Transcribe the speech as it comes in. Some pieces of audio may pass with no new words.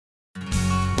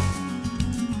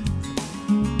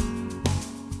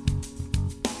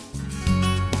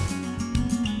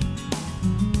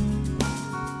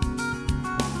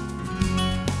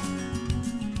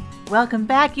Welcome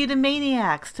back,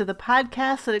 Eudaimaniacs, to the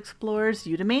podcast that explores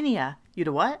eudaimonia.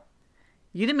 Euda what?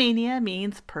 Eudaimonia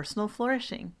means personal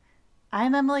flourishing.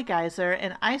 I'm Emily Geiser,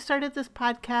 and I started this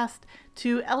podcast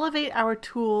to elevate our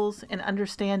tools and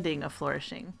understanding of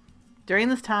flourishing. During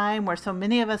this time where so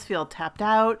many of us feel tapped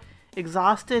out,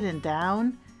 exhausted, and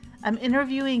down, I'm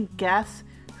interviewing guests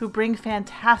who bring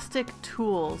fantastic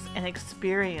tools and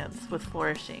experience with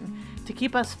flourishing to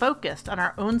keep us focused on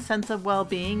our own sense of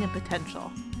well-being and potential.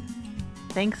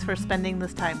 Thanks for spending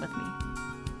this time with me.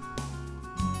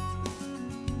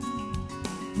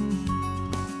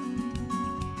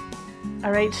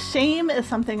 All right, shame is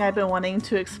something I've been wanting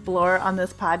to explore on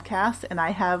this podcast, and I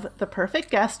have the perfect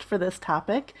guest for this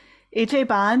topic. AJ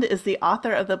Bond is the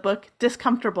author of the book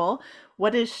Discomfortable: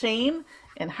 What is Shame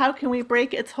and How Can We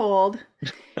Break Its Hold?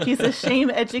 He's a shame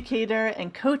educator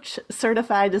and coach,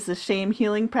 certified as a shame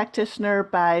healing practitioner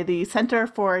by the Center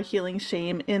for Healing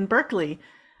Shame in Berkeley.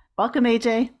 Welcome,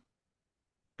 AJ.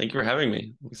 Thank you for having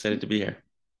me. I'm excited to be here.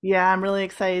 Yeah, I'm really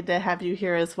excited to have you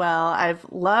here as well. I've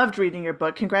loved reading your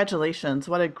book. Congratulations.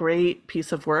 What a great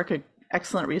piece of work, an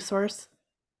excellent resource.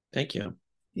 Thank you.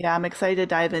 Yeah, I'm excited to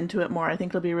dive into it more. I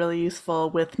think it'll be really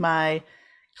useful with my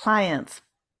clients.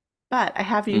 But I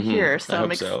have you here, I so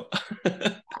hope so.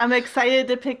 I'm excited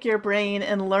to pick your brain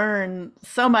and learn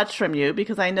so much from you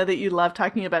because I know that you love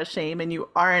talking about shame and you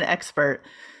are an expert.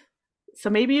 So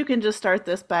maybe you can just start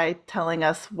this by telling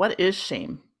us, what is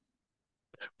shame?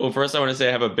 Well, first, I want to say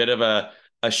I have a bit of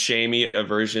a shamey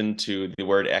aversion to the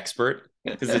word expert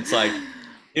because it's like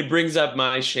it brings up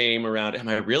my shame around, am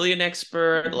I really an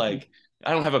expert? Like,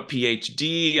 I don't have a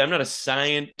PhD. I'm not a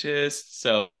scientist.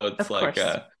 So it's Of like,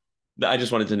 course. I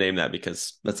just wanted to name that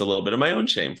because that's a little bit of my own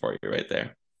shame for you right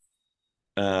there.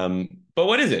 But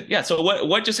what is it? Yeah. So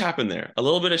what just happened there? A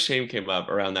little bit of shame came up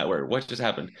around that word. What just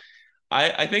happened?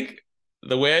 I think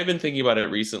the way I've been thinking about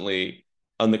it recently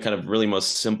on the kind of really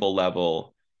most simple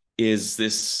level is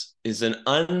this is an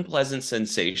unpleasant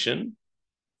sensation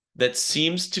that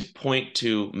seems to point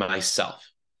to myself.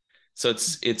 So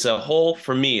it's a whole,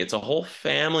 for me, it's a whole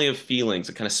family of feelings,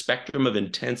 a kind of spectrum of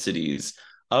intensities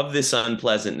of this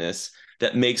unpleasantness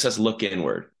that makes us look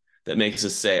inward, that makes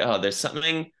us say, oh, there's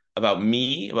something about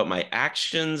me, about my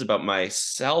actions, about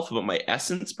myself, about my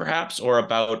essence, perhaps, or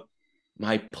about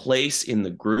my place in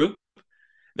the group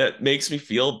that makes me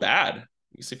feel bad,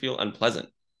 makes me feel unpleasant.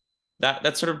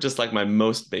 That's sort of just like my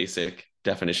most basic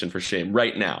definition for shame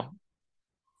right now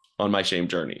on my shame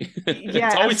journey. It's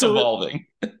Yeah, always absolutely. evolving.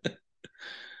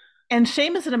 And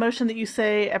shame is an emotion that you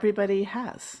say everybody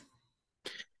has.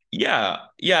 Yeah.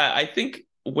 I think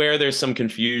where there's some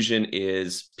confusion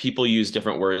is people use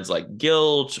different words like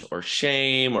guilt or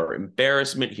shame or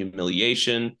embarrassment,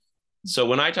 humiliation. So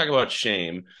when I talk about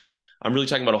shame, I'm really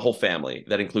talking about a whole family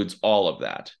that includes all of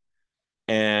that.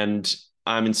 And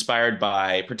I'm inspired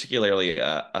by particularly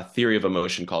a theory of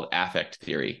emotion called affect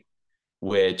theory,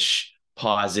 which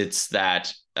posits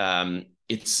that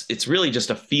it's really just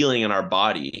a feeling in our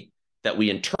body that we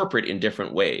interpret in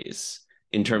different ways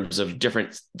in terms of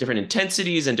different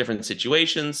intensities and different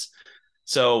situations.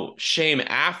 So shame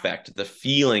affect, the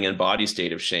feeling and body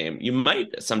state of shame, you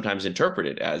might sometimes interpret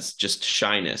it as just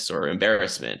shyness or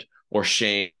embarrassment or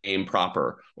shame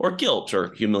proper or guilt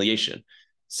or humiliation.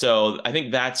 So I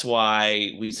think that's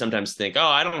why we sometimes think, oh,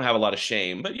 I don't have a lot of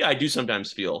shame, but yeah, I do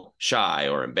sometimes feel shy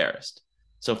or embarrassed.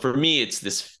 So for me, it's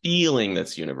this feeling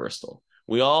that's universal.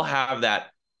 We all have that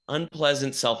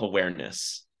unpleasant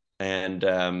self-awareness.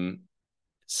 And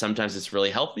sometimes it's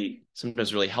really healthy,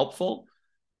 sometimes really helpful.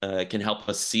 It can help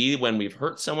us see when we've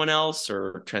hurt someone else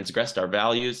or transgressed our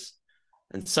values.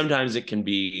 And sometimes it can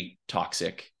be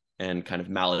toxic and kind of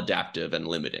maladaptive and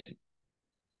limiting.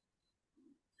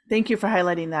 Thank you for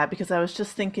highlighting that because I was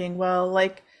just thinking, well,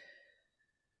 like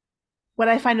what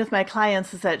I find with my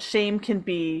clients is that shame can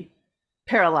be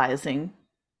paralyzing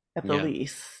at the Yeah.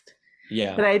 least.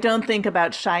 Yeah. But I don't think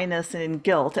about shyness and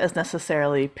guilt as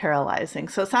necessarily paralyzing.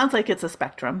 So it sounds like it's a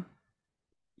spectrum.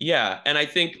 Yeah. And I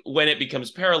think when it becomes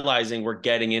paralyzing, we're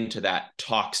getting into that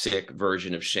toxic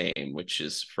version of shame, which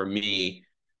is for me,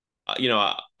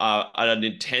 an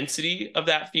intensity of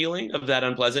that feeling, of that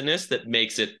unpleasantness that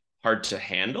makes it hard to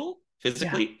handle Yeah.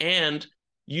 physically, and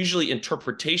usually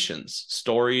interpretations,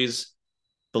 stories,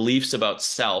 beliefs about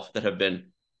self that have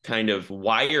been kind of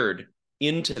wired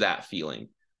into that feeling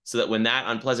so that when that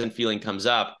unpleasant feeling comes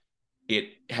up, it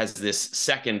has this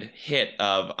second hit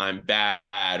of I'm bad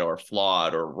or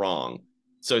flawed or wrong.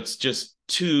 So it's just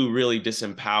two really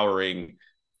disempowering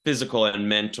physical and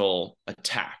mental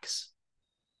attacks.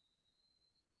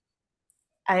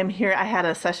 I'm here. I had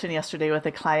a session yesterday with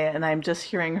a client, and I'm just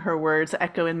hearing her words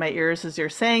echo in my ears as you're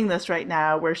saying this right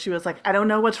now, where she was like, I don't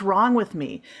know what's wrong with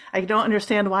me. I don't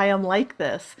understand why I'm like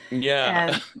this.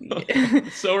 Yeah.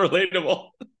 And So relatable.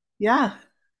 yeah,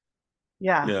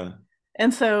 yeah. Yeah.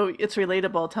 And so it's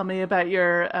relatable. Tell me about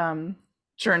your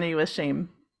journey with shame.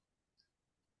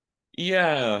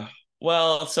 Yeah.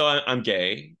 Well, so I'm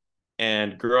gay,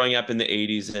 and growing up in the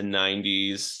 80s and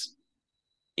 90s,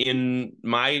 in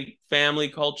my family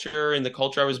culture, in the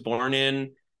culture I was born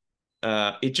in,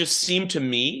 it just seemed to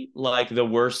me like the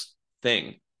worst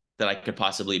thing that I could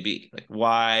possibly be. Like,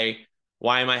 why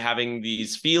am I having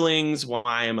these feelings?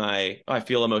 Why am I, oh, I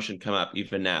feel emotion come up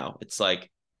even now. It's like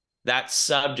that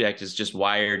subject is just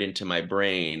wired into my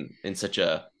brain in such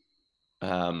a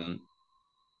um,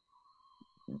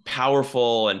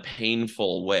 powerful and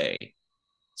painful way.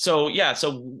 So yeah,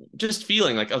 so just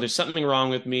feeling like, oh, there's something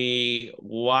wrong with me.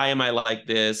 Why am I like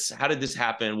this? How did this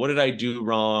happen? What did I do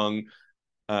wrong?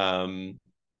 Um,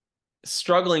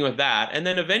 Struggling with that, and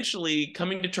then eventually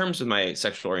coming to terms with my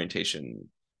sexual orientation,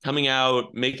 coming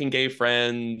out, making gay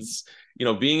friends,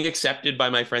 being accepted by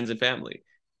my friends and family.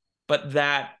 But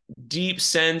that deep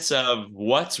sense of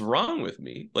what's wrong with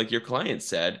me, like your client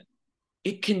said,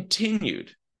 it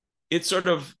continued. It sort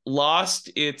of lost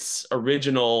its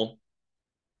original.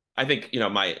 I think,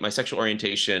 my sexual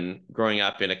orientation growing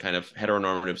up in a kind of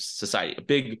heteronormative society, a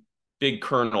big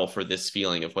kernel for this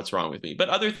feeling of what's wrong with me, but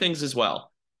other things as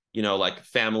well, like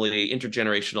family,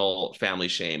 intergenerational family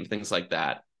shame, things like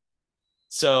that.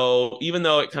 So even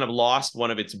though it kind of lost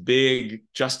one of its big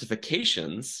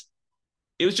justifications,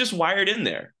 it was just wired in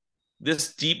there.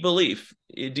 This deep belief,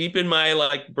 deep in my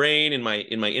like brain, in my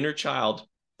inner child,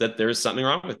 that there's something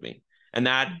wrong with me. And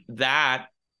that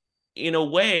in a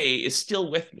way is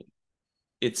still with me.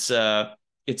 It's a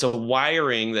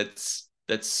wiring that's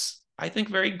I think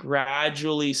very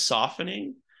gradually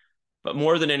softening, but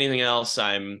more than anything else,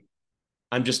 I'm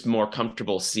just more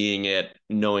comfortable seeing it,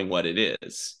 knowing what it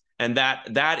is. And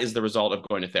that is the result of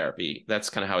going to therapy. That's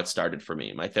kind of how it started for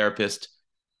me. My therapist,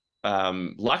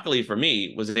 luckily for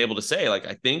me, was able to say, like,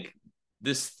 I think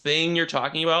this thing you're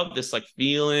talking about, this like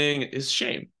feeling, is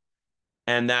shame.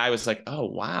 And that I was like, oh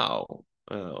wow,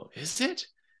 oh, is it?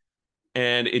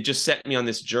 And it just set me on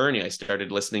this journey. I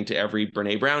started listening to every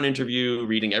Brene Brown interview,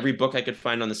 reading every book I could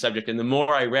find on the subject. And the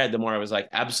more I read, the more I was like,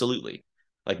 absolutely.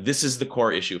 Like, this is the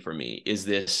core issue for me, is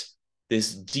this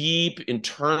deep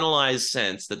internalized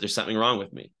sense that there's something wrong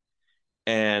with me.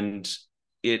 And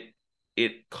it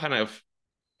it kind of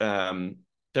um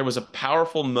there was a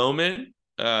powerful moment,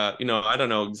 I don't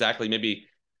know exactly, maybe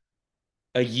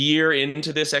a year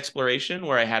into this exploration,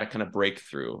 where I had a kind of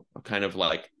breakthrough, a kind of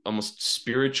like almost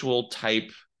spiritual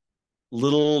type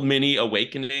little mini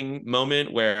awakening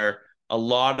moment, where a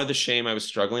lot of the shame I was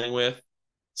struggling with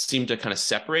seemed to kind of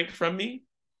separate from me.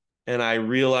 And I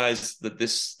realized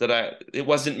it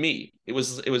wasn't me. It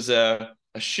was a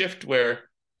shift where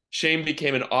shame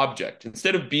became an object.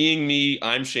 Instead of being me,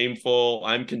 I'm shameful,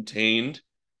 I'm contained.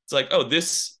 It's like, oh,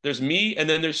 there's me and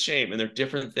then there's shame, and they're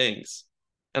different things.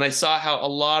 And I saw how a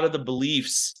lot of the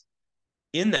beliefs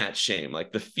in that shame,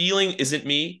 like the feeling isn't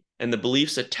me and the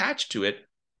beliefs attached to it,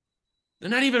 they're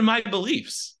not even my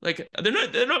beliefs. Like, they're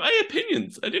not my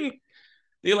opinions.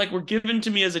 They like were given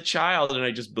to me as a child, and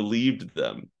I just believed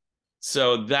them.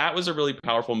 So that was a really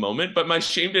powerful moment, but my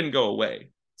shame didn't go away.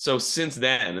 So since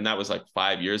then, and that was like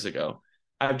 5 years ago,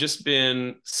 I've just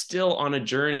been still on a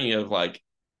journey of like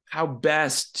how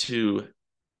best to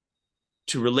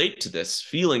relate to this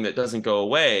feeling that doesn't go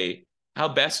away, how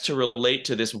best to relate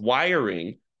to this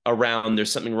wiring around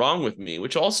there's something wrong with me,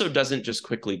 which also doesn't just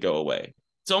quickly go away.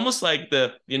 It's almost like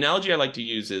the analogy I like to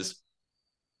use is,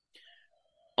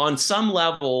 on some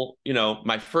level,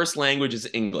 my first language is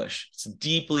English. It's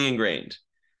deeply ingrained.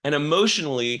 And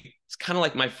emotionally, it's kind of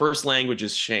like my first language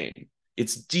is shame.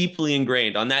 It's deeply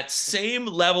ingrained on that same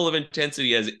level of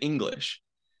intensity as English.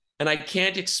 And I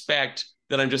can't expect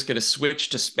that I'm just going to switch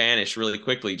to Spanish really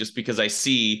quickly just because I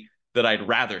see that I'd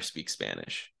rather speak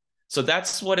Spanish. So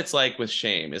that's what it's like with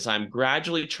shame, is I'm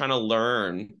gradually trying to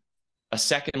learn a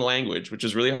second language, which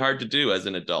is really hard to do as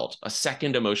an adult, a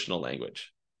second emotional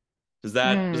language. Does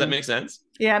that Mm. make sense?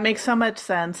 Yeah, it makes so much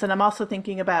sense. And I'm also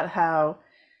thinking about how,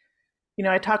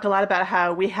 I talk a lot about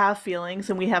how we have feelings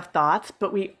and we have thoughts,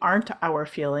 but we aren't our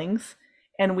feelings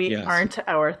and we Yes. aren't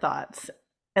our thoughts.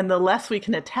 And the less we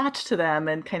can attach to them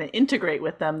and kind of integrate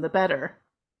with them, the better.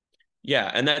 Yeah,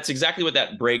 and that's exactly what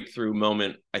that breakthrough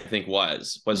moment I think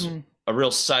was Mm. a real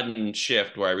sudden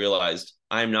shift where I realized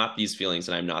I'm not these feelings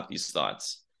and I'm not these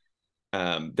thoughts.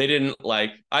 They didn't,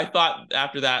 like, I thought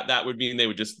after that would mean they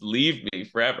would just leave me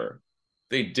forever.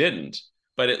 They didn't.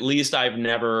 but at least I've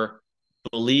never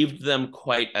believed them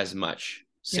quite as much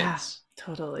Yeah, since.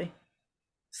 totally.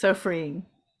 So freeing.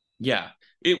 Yeah.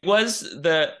 It was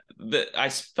the I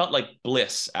felt like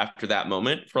bliss after that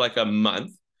moment for like a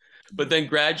month. But then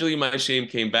gradually my shame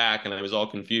came back and I was all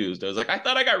confused. I was like, I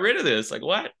thought I got rid of this. Like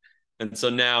what? And so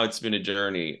now it's been a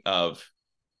journey of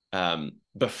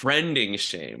befriending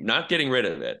shame, not getting rid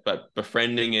of it, but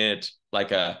befriending it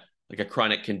like a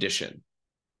chronic condition.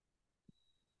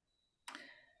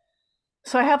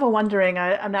 So I have a wondering,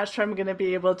 I'm not sure I'm going to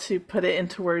be able to put it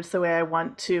into words the way I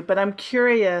want to, but I'm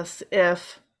curious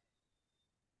if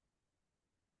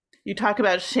you talk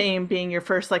about shame being your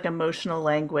first like emotional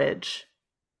language.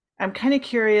 I'm kind of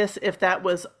curious if that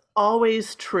was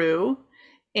always true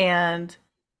and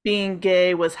being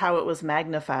gay was how it was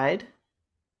magnified,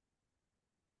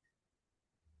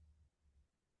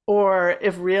 or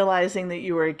if realizing that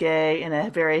you were gay in a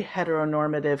very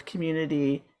heteronormative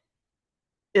community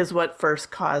is what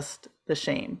first caused the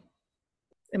shame.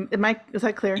 Is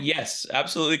that clear? Yes,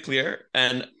 absolutely clear.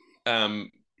 And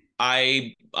um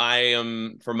I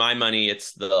am for my money,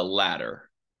 it's the latter.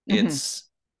 Hmm. It's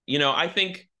I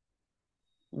think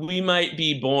we might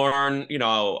be born,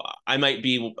 I might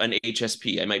be an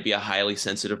HSP, I might be a highly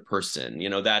sensitive person,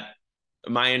 that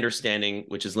my understanding,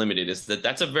 which is limited, is that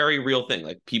that's a very real thing.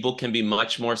 Like people can be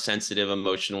much more sensitive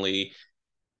emotionally,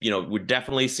 would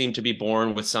definitely seem to be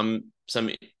born with some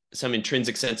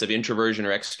intrinsic sense of introversion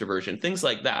or extroversion, things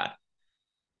like that.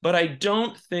 But I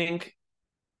don't think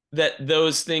that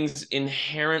those things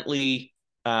inherently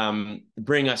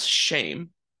bring us shame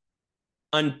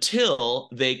until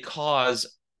they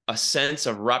cause a sense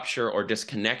of rupture or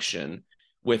disconnection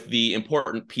with the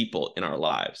important people in our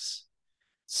lives.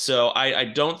 So I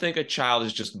don't think a child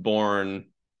is just born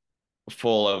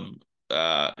full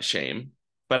of shame,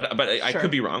 but I could Sure.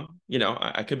 be wrong.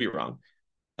 I could be wrong.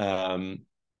 Um,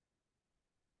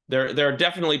 there are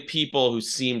definitely people who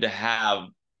seem to have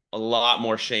a lot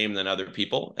more shame than other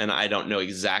people, and I don't know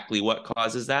exactly what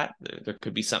causes that. There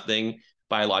could be something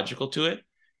biological to it,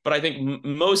 but I think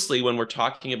mostly when we're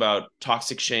talking about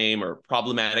toxic shame or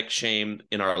problematic shame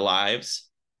in our lives,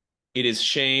 it is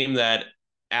shame that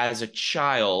as a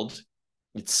child,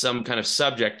 it's some kind of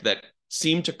subject that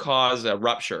seemed to cause a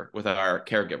rupture with our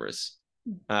caregivers.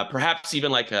 Perhaps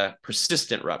even like a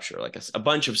persistent rupture, like a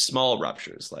bunch of small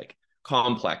ruptures, like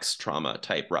complex trauma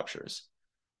type ruptures.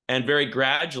 And very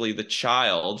gradually, the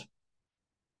child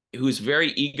who's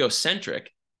very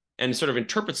egocentric and sort of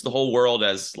interprets the whole world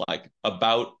as like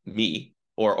about me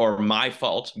or my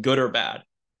fault, good or bad,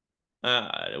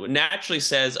 naturally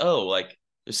says, oh, like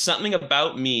there's something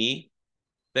about me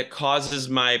that causes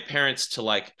my parents to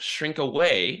like shrink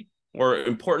away, or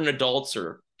important adults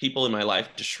or people in my life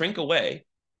to shrink away.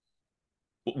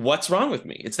 What's wrong with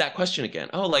me? It's that question again.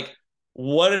 Oh, like,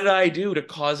 what did I do to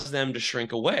cause them to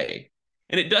shrink away?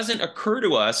 And it doesn't occur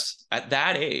to us at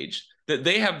that age that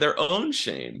they have their own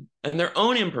shame and their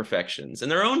own imperfections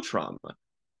and their own trauma.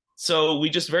 So we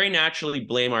just very naturally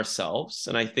blame ourselves.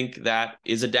 And I think that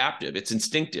is adaptive, it's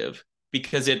instinctive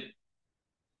because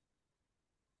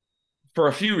for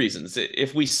a few reasons.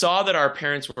 If we saw that our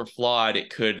parents were flawed, it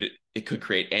could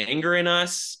create anger in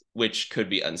us, which could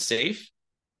be unsafe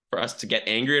for us to get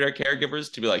angry at our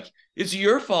caregivers, to be like, it's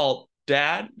your fault,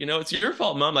 dad. It's your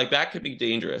fault, mom. Like that could be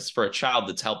dangerous for a child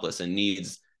that's helpless and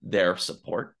needs their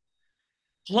support.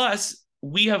 Plus,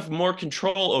 we have more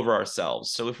control over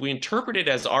ourselves. So if we interpret it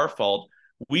as our fault,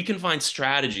 we can find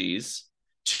strategies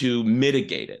to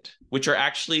mitigate it, which are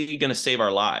actually going to save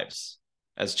our lives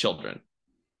as children.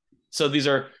 So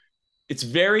it's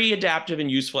very adaptive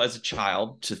and useful as a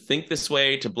child to think this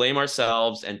way, to blame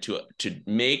ourselves, and to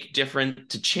make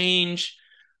different, to change.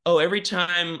 Oh, every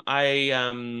time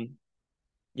I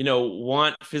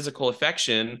want physical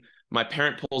affection, my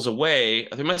parent pulls away.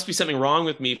 There must be something wrong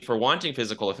with me for wanting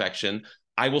physical affection.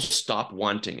 I will stop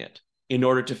wanting it in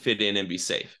order to fit in and be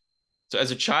safe. So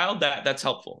as a child, that's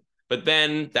helpful. But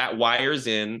then that wires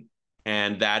in,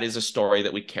 and that is a story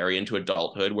that we carry into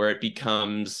adulthood where it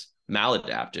becomes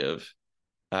maladaptive,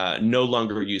 no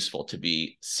longer useful to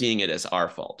be seeing it as our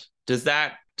fault. Does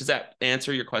that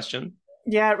answer your question?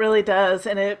 Yeah, it really does.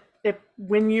 And it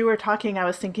when you were talking, I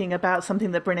was thinking about something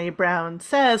that Brene Brown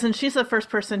says, and she's the first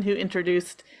person who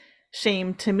introduced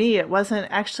shame to me. It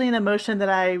wasn't actually an emotion that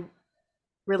I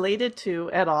related to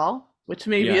at all, which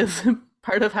maybe Yeah. is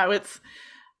part of how it's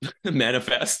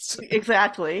Manifests.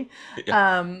 exactly.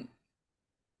 Yeah. Um,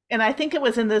 and I think it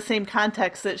was in the same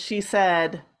context that she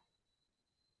said,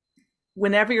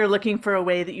 whenever you're looking for a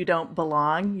way that you don't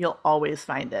belong, you'll always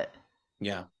find it.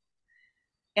 Yeah.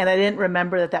 And I didn't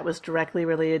remember that that was directly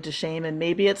related to shame, and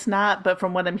maybe it's not, but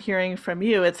from what I'm hearing from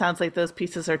you, it sounds like those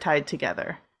pieces are tied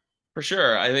together. For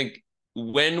sure. I think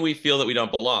when we feel that we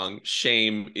don't belong,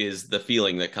 shame is the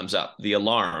feeling that comes up, the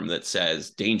alarm that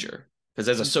says danger. Because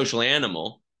as a social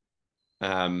animal,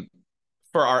 um,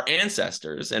 for our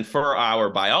ancestors and for our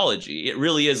biology, it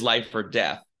really is life or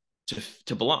death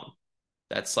to belong.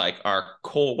 That's like our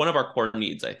core, one of our core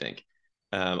needs, I think.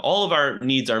 All of our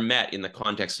needs are met in the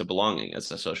context of belonging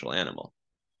as a social animal.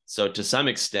 So to some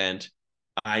extent,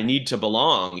 I need to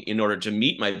belong in order to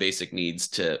meet my basic needs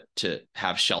to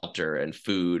have shelter and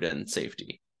food and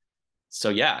safety. So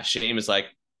yeah, shame is like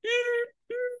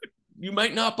you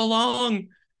might not belong.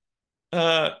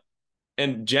 Uh,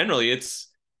 and generally, that's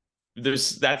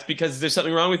because there's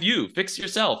something wrong with you. Fix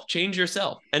yourself, change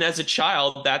yourself. And as a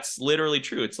child, that's literally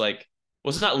true. It's like, well,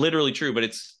 it's not literally true, but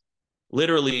it's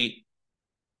literally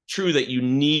true that you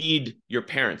need your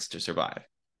parents to survive.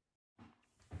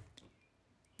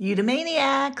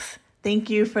 Eudomaniacs! Thank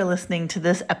you for listening to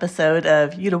this episode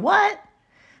of You to What?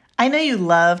 I know you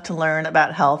love to learn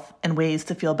about health and ways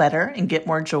to feel better and get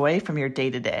more joy from your day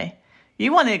to day.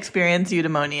 You want to experience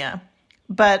eudaimonia,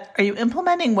 but are you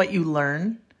implementing what you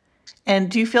learn? And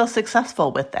do you feel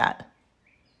successful with that?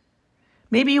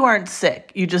 Maybe you aren't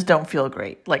sick, you just don't feel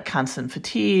great, like constant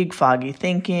fatigue, foggy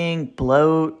thinking,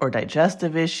 bloat, or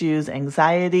digestive issues,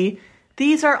 anxiety.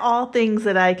 These are all things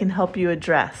that I can help you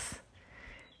address.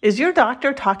 Is your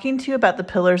doctor talking to you about the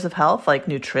pillars of health like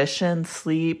nutrition,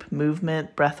 sleep,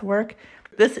 movement, breath work?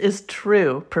 This is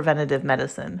true preventative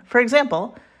medicine. For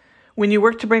example, when you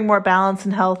work to bring more balance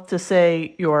and health to,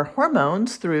 say, your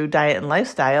hormones through diet and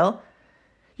lifestyle,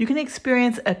 you can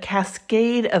experience a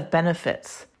cascade of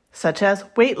benefits, such as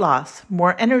weight loss,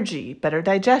 more energy, better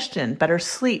digestion, better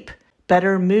sleep,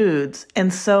 better moods,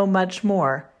 and so much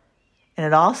more. And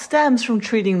it all stems from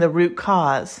treating the root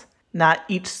cause, not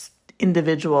each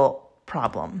individual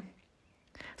problem.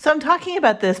 So I'm talking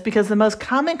about this because the most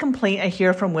common complaint I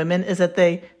hear from women is that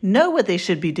they know what they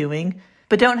should be doing,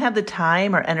 but don't have the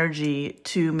time or energy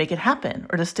to make it happen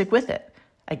or to stick with it.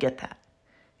 I get that.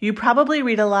 You probably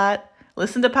read a lot,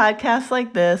 listen to podcasts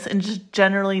like this, and just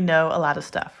generally know a lot of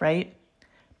stuff, right?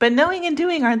 But knowing and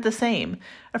doing aren't the same.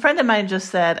 A friend of mine just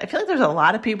said, I feel like there's a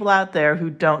lot of people out there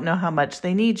who don't know how much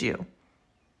they need you.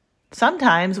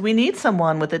 Sometimes we need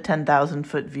someone with a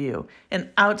 10,000-foot view, an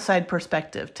outside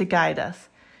perspective to guide us.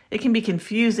 It can be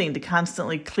confusing to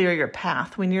constantly clear your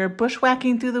path when you're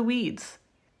bushwhacking through the weeds.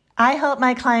 I help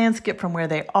my clients get from where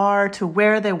they are to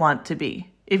where they want to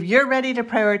be. If you're ready to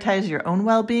prioritize your own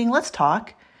well-being, let's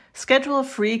talk. Schedule a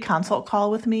free consult call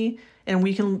with me, and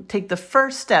we can take the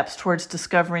first steps towards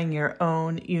discovering your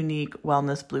own unique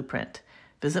wellness blueprint.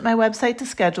 Visit my website to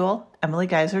schedule,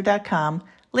 emilygeiser.com.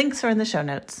 Links are in the show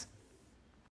notes.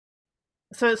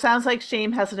 So it sounds like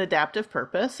shame has an adaptive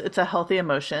purpose. It's a healthy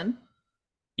emotion.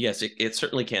 Yes, it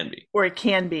certainly can be. Or it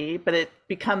can be, but it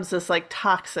becomes this like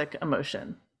toxic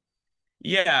emotion.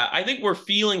 Yeah, I think we're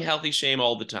feeling healthy shame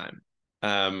all the time.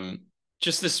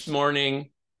 Just this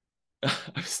morning, I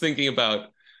was thinking about,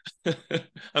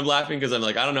 I'm laughing because I'm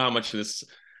like, I don't know how much of this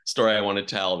story I want to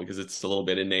tell because it's a little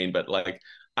bit inane, but like,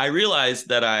 I realized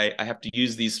that I have to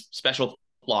use these special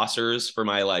flossers for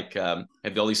my I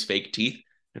have all these fake teeth.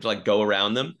 I have to like go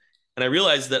around them. And I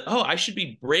realized that, oh, I should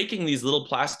be breaking these little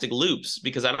plastic loops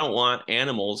because I don't want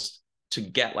animals to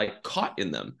get like caught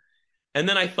in them. And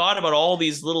then I thought about all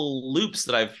these little loops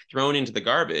that I've thrown into the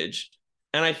garbage,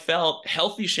 and I felt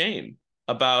healthy shame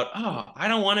about, oh, I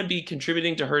don't want to be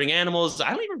contributing to hurting animals.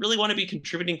 I don't even really want to be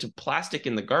contributing to plastic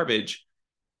in the garbage.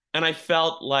 And I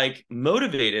felt like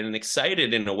motivated and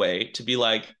excited in a way to be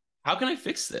like, how can I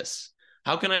fix this?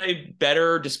 How can I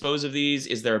better dispose of these?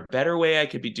 Is there a better way I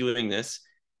could be doing this?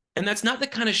 And that's not the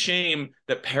kind of shame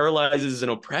that paralyzes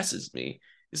and oppresses me.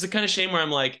 It's the kind of shame where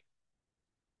I'm like,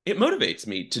 it motivates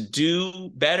me to do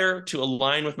better, to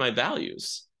align with my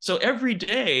values. So every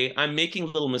day I'm making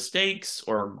little mistakes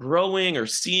or growing or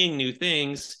seeing new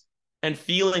things and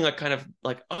feeling like kind of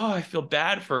like, oh, I feel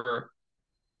bad for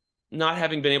not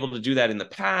having been able to do that in the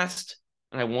past.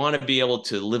 And I want to be able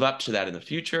to live up to that in the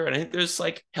future. And I think there's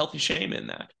like healthy shame in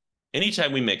that.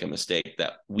 Anytime we make a mistake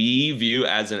that we view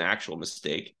as an actual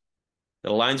mistake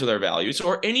that aligns with our values,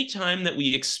 or anytime that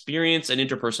we experience an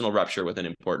interpersonal rupture with an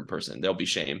important person, there'll be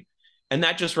shame. And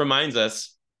that just reminds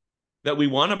us that we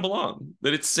want to belong,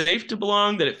 that it's safe to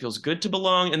belong, that it feels good to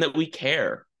belong, and that we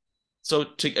care. So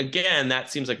again, that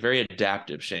seems like very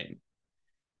adaptive shame.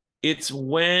 It's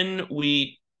when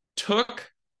we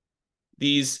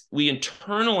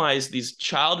internalized these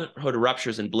childhood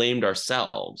ruptures and blamed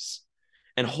ourselves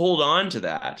and hold on to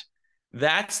that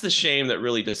That's the shame that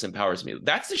really disempowers me.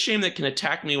 That's the shame that can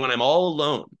attack me when I'm all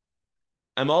alone.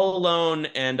 I'm all alone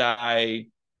and I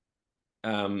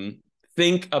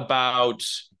think about,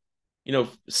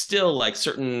 still like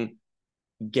certain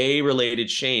gay related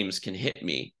shames can hit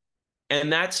me.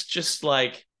 And that's just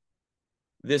like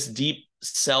this deep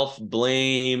self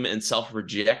blame and self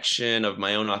rejection of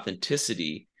my own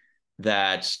authenticity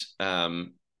that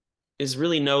is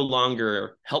really no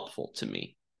longer helpful to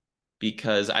me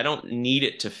because I don't need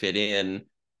it to fit in.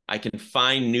 I can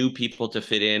find new people to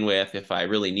fit in with if I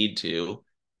really need to.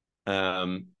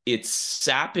 It's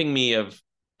sapping me of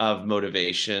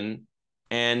motivation,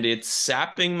 and it's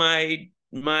sapping my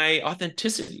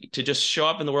authenticity to just show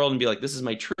up in the world and be like, this is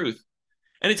my truth.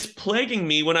 And it's plaguing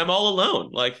me when I'm all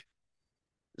alone. Like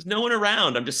there's no one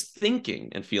around. I'm just thinking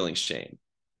and feeling shame.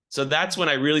 So that's when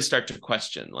I really start to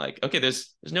question, like, okay,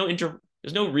 there's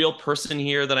no real person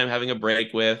here that I'm having a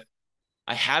break with.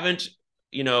 I haven't,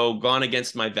 gone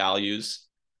against my values.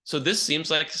 So this seems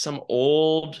like some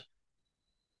old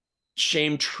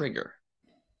shame trigger.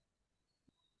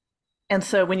 And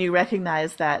so when you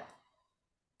recognize that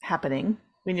happening,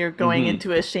 when you're going Mm-hmm.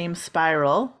 into a shame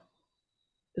spiral,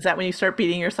 is that when you start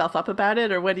beating yourself up about it,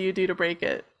 or what do you do to break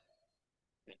it?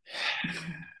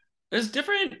 There's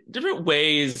different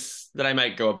ways that I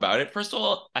might go about it. First of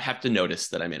all, I have to notice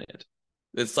that I'm in it.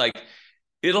 It's like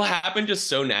it'll happen just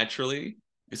so naturally.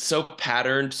 It's so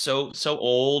patterned, so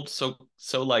old,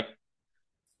 so like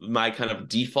my kind of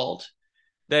default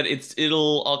that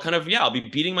I'll kind of, yeah, I'll be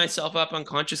beating myself up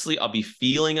unconsciously. I'll be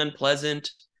feeling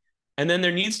unpleasant. And then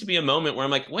there needs to be a moment where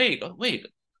I'm like, wait,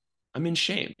 I'm in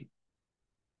shame.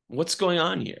 What's going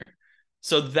on here?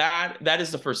 So that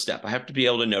is the first step. I have to be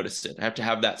able to notice it. I have to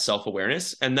have that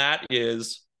self-awareness. And that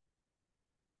is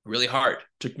really hard. It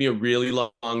took me a really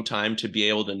long time to be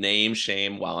able to name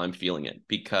shame while I'm feeling it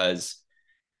because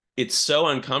it's so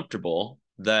uncomfortable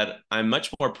that I'm much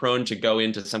more prone to go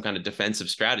into some kind of defensive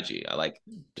strategy. I like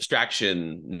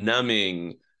distraction,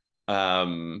 numbing,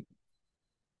 some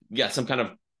kind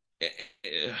of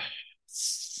uh,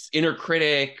 inner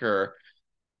critic or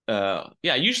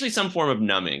usually some form of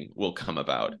numbing will come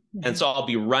about. And Mhm. so I'll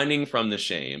be running from the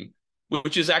shame,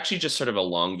 which is actually just sort of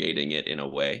elongating it in a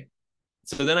way.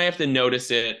 So then I have to notice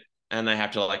it and I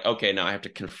have to like, okay, now I have to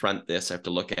confront this. I have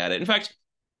to look at it. In fact,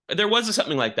 there was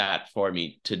something like that for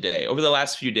me today. Over the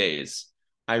last few days,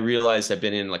 I realized I've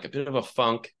been in like a bit of a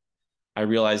funk. I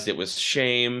realized it was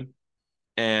shame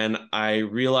and I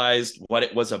realized what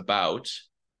it was about.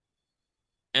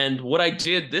 And what I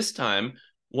did this time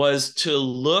was to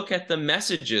look at the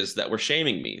messages that were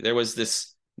shaming me. There was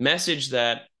this message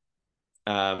that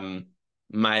um,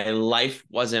 my life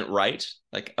wasn't right.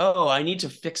 Like, oh, I need to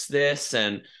fix this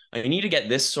and I need to get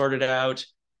this sorted out.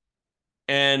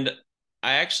 And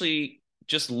I actually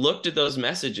just looked at those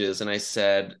messages and I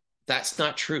said, that's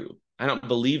not true. I don't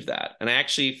believe that. And I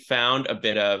actually found a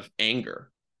bit of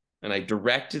anger and I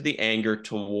directed the anger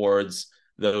towards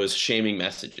those shaming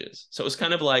messages. So it was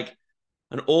kind of like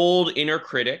an old inner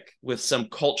critic with some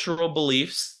cultural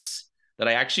beliefs that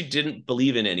I actually didn't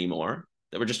believe in anymore,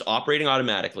 that were just operating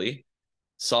automatically,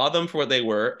 saw them for what they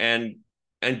were and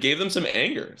gave them some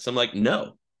anger, some like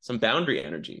no, some boundary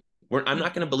energy. I'm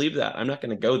not going to believe that. I'm not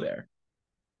going to go there.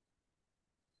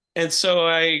 And so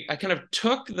I kind of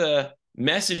took the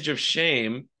message of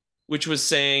shame, which was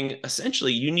saying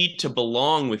essentially you need to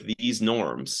belong with these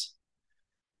norms,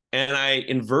 and I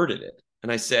inverted it.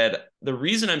 And I said, the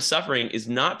reason I'm suffering is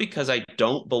not because I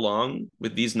don't belong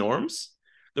with these norms.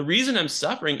 The reason I'm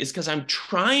suffering is because I'm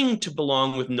trying to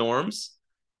belong with norms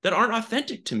that aren't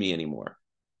authentic to me anymore.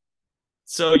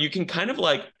 So you can kind of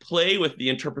like play with the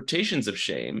interpretations of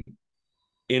shame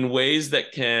in ways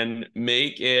that can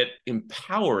make it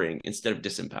empowering instead of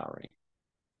disempowering.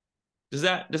 Does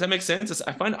that make sense?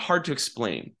 I find it hard to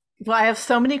explain. Well, I have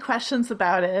so many questions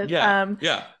about it, Yeah,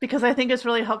 yeah, because I think it's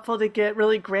really helpful to get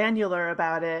really granular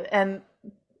about it. And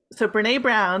so Brene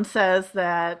Brown says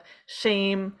that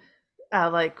shame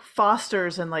like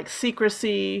fosters and like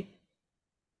secrecy,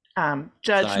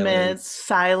 judgment, silence.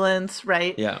 silence,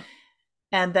 right? Yeah.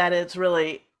 And that it's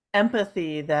really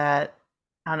empathy that,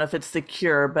 I don't know if it's the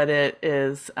cure, but it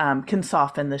is, can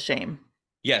soften the shame.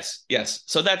 Yes, yes.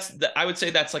 So I would say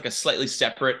that's like a slightly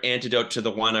separate antidote to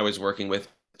the one I was working with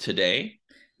today.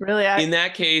 Really, I, In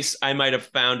that case, I might have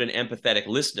found an empathetic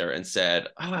listener and said,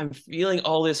 "Oh, I'm feeling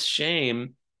all this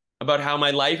shame about how my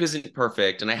life isn't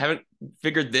perfect and I haven't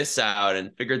figured this out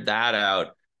and figured that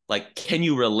out. Like, can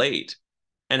you relate?"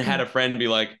 And had a friend be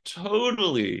like,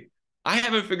 "Totally. I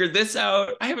haven't figured this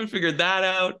out. I haven't figured that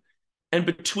out." And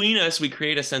between us, we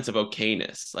create a sense of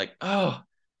okayness. Like, oh,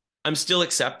 I'm still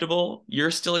acceptable.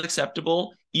 You're still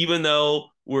acceptable, even though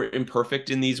we're imperfect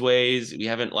in these ways. We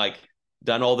haven't like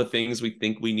done all the things we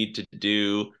think we need to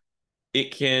do.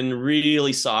 It can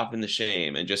really soften the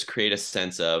shame and just create a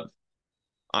sense of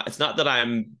it's not that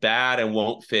I'm bad and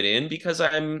won't fit in because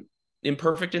I'm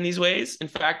imperfect in these ways. In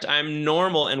fact, I'm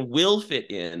normal and will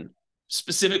fit in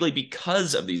specifically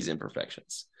because of these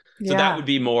imperfections. So that Yeah. would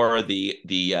be more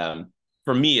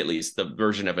for me at least, the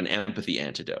version of an empathy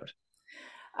antidote.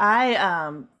 I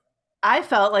um I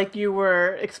felt like you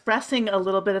were expressing a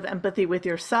little bit of empathy with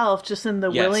yourself just in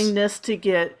the Yes, willingness to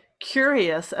get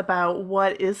curious about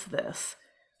what is this.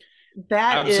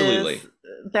 That is absolutely.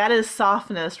 that is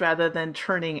softness rather than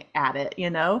turning at it, you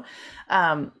know?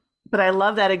 Um, but I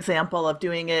love that example of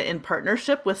doing it in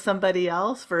partnership with somebody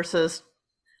else versus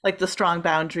like the strong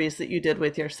boundaries that you did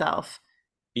with yourself.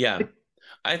 Yeah.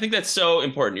 I think that's so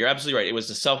important. You're absolutely right. It was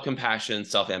a self-compassion,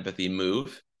 self-empathy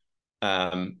move.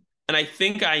 And I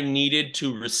think I needed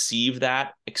to receive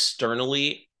that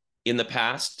externally in the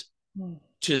past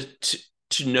to to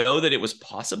to know that it was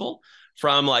possible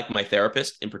from like my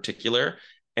therapist in particular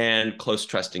and close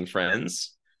trusting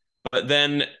friends. But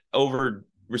then over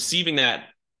receiving that,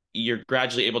 you're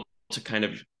gradually able to kind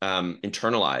of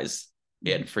internalize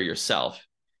it for yourself.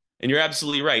 And you're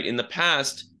absolutely right. In the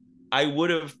past, I would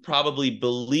have probably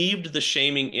believed the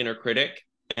shaming inner critic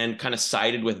and kind of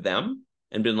sided with them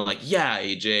and been like, yeah,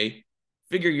 AJ,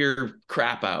 figure your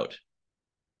crap out.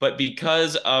 But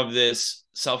because of this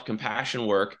self compassion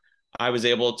work, I was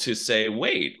able to say,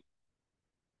 wait,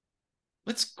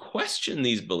 let's question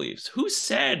these beliefs. Who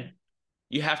said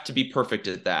you have to be perfect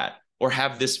at that or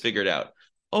have this figured out?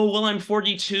 Oh, well, I'm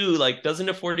 42. Like, doesn't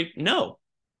a 40? No.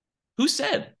 Who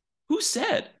said? Who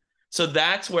said? So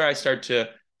that's where I start to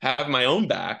have my own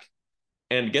back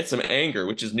and get some anger,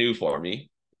 which is new for me.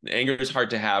 Anger is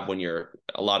hard to have when you're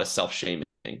a lot of self-shaming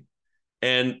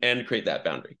and create that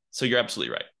boundary. So you're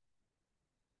absolutely right.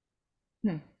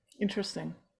 Hmm.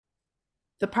 Interesting.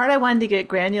 The part I wanted to get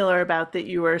granular about that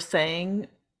you were saying,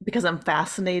 because I'm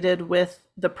fascinated with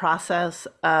the process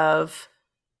of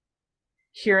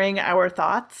hearing our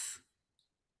thoughts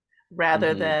rather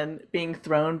Mm-hmm. than being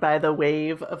thrown by the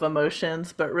wave of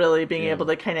emotions, but really being Yeah. able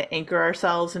to kind of anchor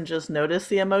ourselves and just notice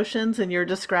the emotions. And you're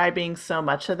describing so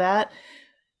much of that,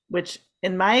 which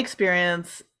in my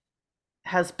experience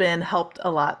has been helped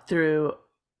a lot through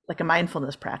like a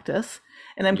mindfulness practice.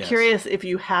 And I'm Yes. curious if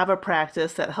you have a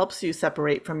practice that helps you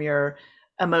separate from your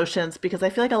emotions, because I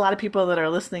feel like a lot of people that are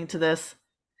listening to this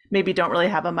maybe don't really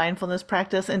have a mindfulness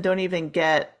practice and don't even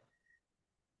get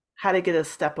how to get a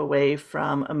step away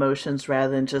from emotions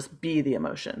rather than just be the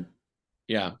emotion.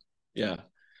 Yeah. Yeah.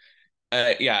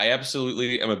 Yeah. I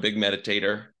absolutely am a big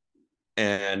meditator,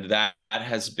 and that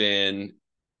has been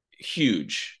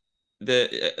huge.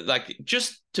 The like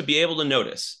just to be able to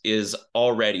notice is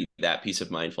already that piece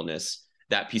of mindfulness,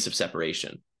 that piece of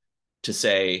separation to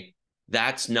say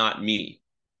that's not me.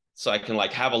 So I can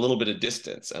like have a little bit of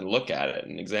distance and look at it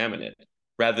and examine it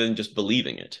rather than just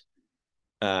believing it.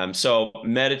 So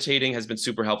meditating has been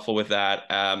super helpful with that,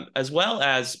 as well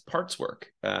as parts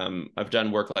work. I've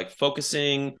done work like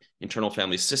focusing, internal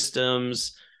family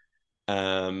systems,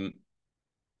 um,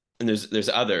 and there's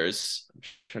others. I'm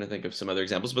trying to think of some other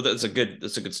examples, but that's a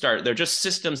good start. They're just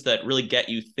systems that really get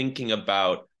you thinking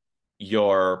about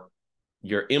your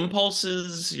your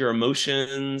impulses, your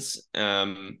emotions,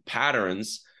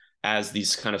 patterns as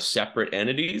these kind of separate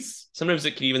entities. Sometimes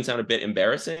it can even sound a bit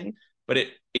embarrassing, but it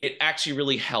actually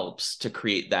really helps to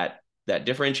create that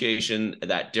differentiation,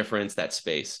 that difference, that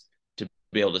space to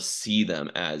be able to see them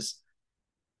as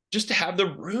just to have the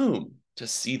room to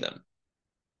see them.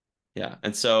 Yeah.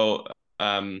 And so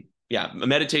yeah,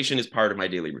 meditation is part of my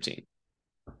daily routine.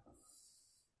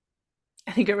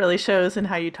 I think it really shows in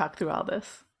how you talk through all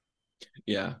this.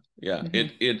 Yeah. Yeah.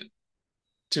 Mm-hmm. It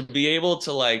to be able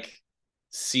to like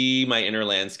see my inner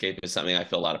landscape is something I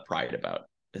feel a lot of pride about.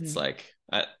 It's like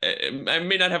I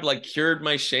may not have like cured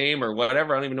my shame or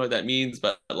whatever. I don't even know what that means,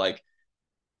 but like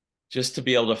just to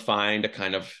be able to find a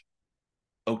kind of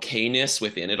okayness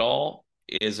within it all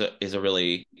is a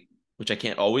really which I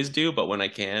can't always do, but when I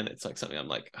can, it's like something I'm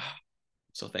like, oh,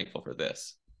 I'm so thankful for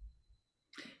this.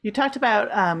 You talked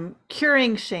about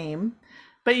curing shame,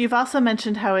 but you've also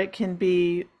mentioned how it can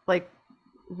be like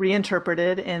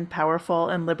reinterpreted in powerful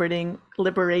and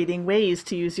liberating ways,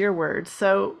 to use your words.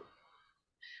 So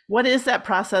what is that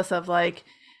process of like,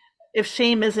 if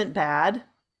shame isn't bad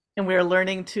and we're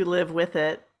learning to live with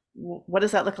it, what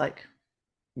does that look like?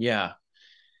 Yeah.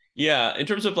 Yeah. In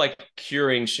terms of like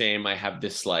curing shame, I have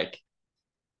this like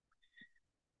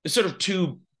sort of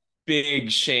two big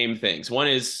shame things. One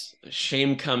is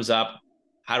shame comes up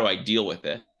How do I deal with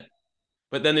it?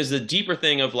 But then there's a deeper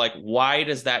thing of like, why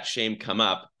does that shame come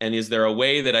up? And is there a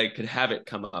way that I could have it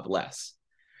come up less?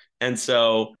 And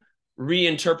so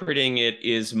reinterpreting it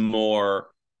is more,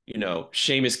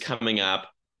 shame is coming up.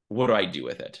 What do I do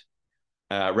with it?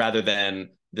 Rather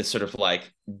than this sort of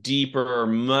like deeper,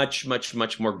 much, much,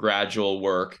 much more gradual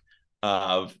work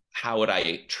of how would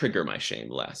I trigger my shame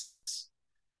less.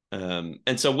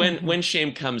 And so when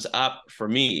shame comes up for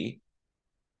me,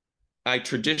 I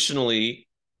traditionally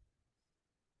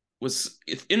was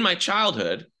in my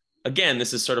childhood. Again,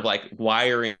 this is sort of like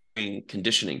wiring,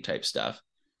 conditioning type stuff.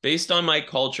 Based on my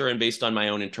culture and based on my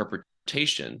own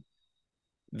interpretation,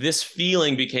 this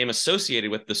feeling became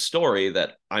associated with the story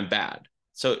that I'm bad.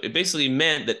 So it basically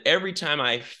meant that every time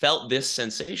I felt this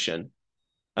sensation,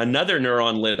 another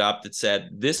neuron lit up that said,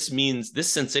 this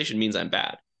sensation means I'm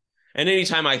bad. And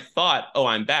anytime I thought, oh,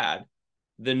 I'm bad,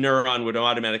 the neuron would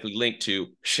automatically link to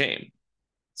shame.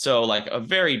 So like a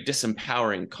very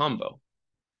disempowering combo.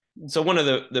 So one of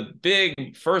the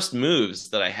big first moves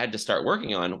that I had to start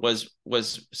working on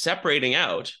was separating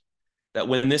out that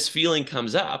when this feeling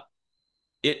comes up,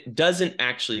 it doesn't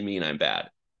actually mean I'm bad.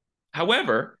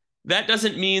 However, that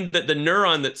doesn't mean that the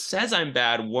neuron that says I'm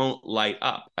bad won't light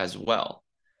up as well.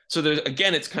 So there's,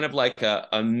 again, it's kind of like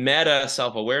a meta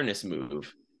self-awareness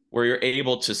move where you're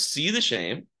able to see the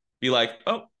shame, be like,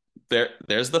 oh,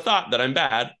 there's the thought that I'm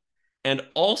bad, and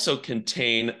also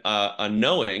contain a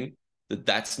knowing that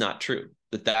that's not true,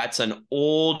 that that's an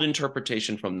old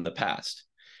interpretation from the past.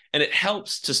 And it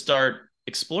helps to start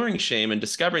exploring shame and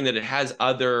discovering that it has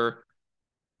other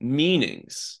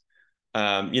meanings.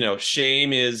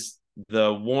 Shame is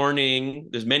the warning.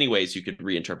 There's many ways you could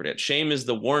reinterpret it. Shame is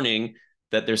the warning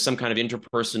that there's some kind of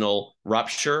interpersonal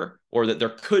rupture or that there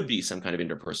could be some kind of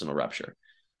interpersonal rupture.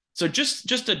 So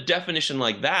just a definition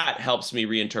like that helps me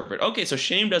reinterpret. Okay, so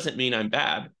shame doesn't mean I'm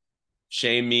bad.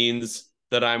 Shame means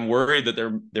that I'm worried that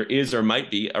there is or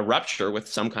might be a rupture with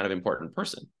some kind of important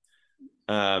person.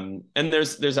 And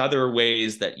there's other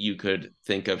ways that you could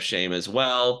think of shame as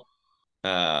well.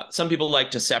 Some people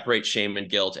like to separate shame and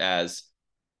guilt as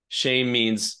shame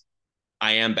means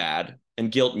I am bad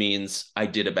and guilt means I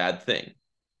did a bad thing.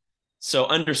 So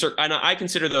I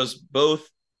consider those both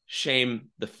shame,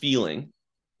 the feeling,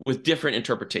 with different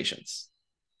interpretations.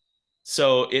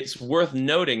 So it's worth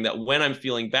noting that when I'm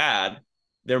feeling bad,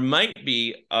 there might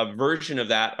be a version of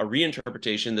that, a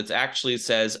reinterpretation that actually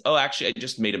says, oh, actually, I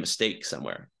just made a mistake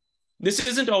somewhere. This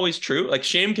isn't always true. Like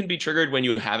shame can be triggered when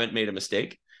you haven't made a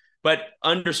mistake. But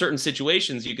under certain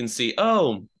situations, you can see,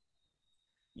 oh,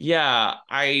 yeah,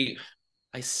 I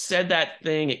said that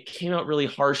thing. It came out really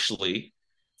harshly,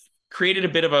 created a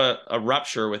bit of a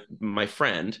rupture with my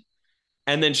friend.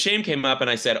 And then shame came up and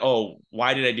I said, oh,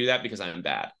 why did I do that? Because I'm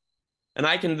bad. And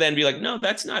I can then be like, no,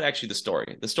 that's not actually the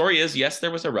story. The story is, yes,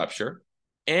 there was a rupture.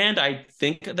 And I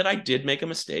think that I did make a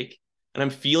mistake. And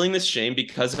I'm feeling this shame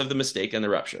because of the mistake and the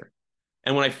rupture.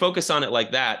 And when I focus on it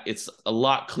like that, it's a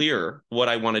lot clearer what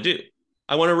I want to do.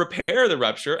 I want to repair the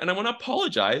rupture and I want to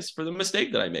apologize for the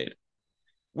mistake that I made.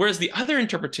 Whereas the other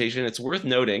interpretation, it's worth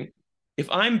noting, if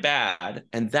I'm bad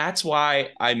and that's why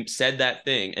I said that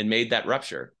thing and made that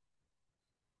rupture,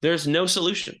 there's no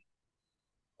solution.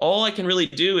 All I can really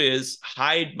do is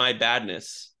hide my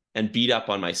badness and beat up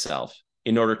on myself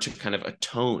in order to kind of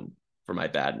atone for my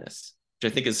badness,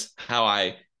 which I think is how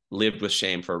I lived with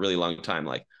shame for a really long time.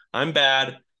 Like, I'm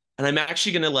bad, and I'm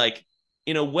actually going to, like,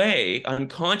 in a way,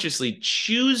 unconsciously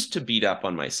choose to beat up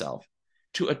on myself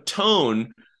to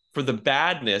atone for the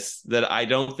badness that I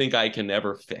don't think I can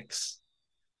ever fix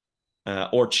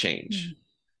or change.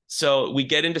 So we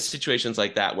get into situations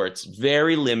like that where it's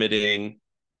very limiting,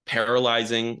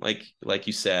 paralyzing, like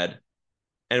you said.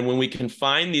 And when we can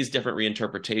find these different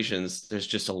reinterpretations, there's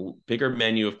just a bigger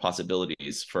menu of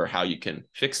possibilities for how you can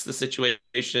fix the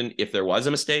situation if there was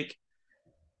a mistake,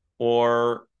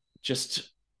 or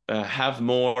just have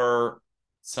more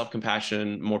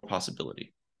self-compassion, more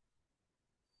possibility.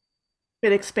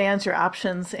 It expands your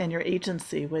options and your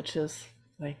agency, which is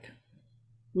like,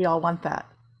 we all want that.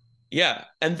 Yeah.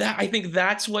 And that, I think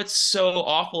that's what's so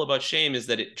awful about shame, is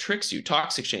that it tricks you.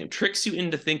 Toxic shame tricks you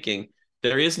into thinking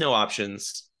there is no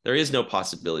options, there is no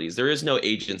possibilities, there is no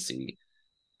agency.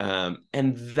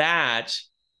 And that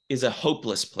is a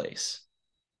hopeless place.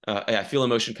 I feel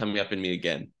emotion coming up in me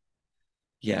again.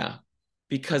 Yeah.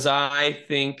 Because I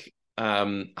think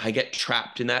I get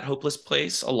trapped in that hopeless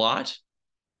place a lot.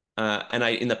 And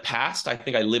in the past, I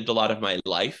think I lived a lot of my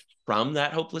life from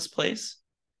that hopeless place.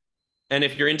 And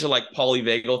if you're into like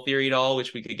polyvagal theory at all,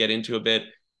 which we could get into a bit,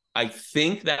 I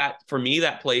think that for me,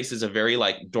 that place is a very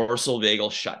like dorsal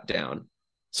vagal shutdown.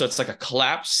 So it's like a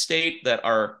collapsed state that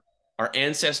our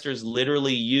ancestors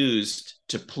literally used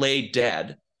to play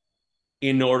dead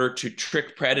in order to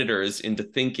trick predators into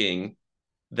thinking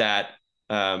that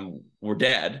we're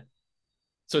dead.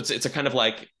 So it's a kind of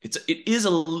like it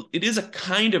is a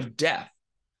kind of death,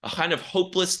 a kind of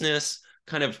hopelessness,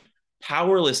 kind of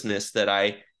powerlessness that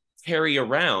I carry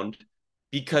around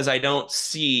because I don't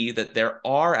see that there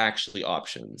are actually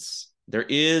options. There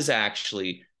is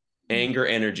actually anger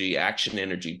energy, action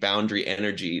energy, boundary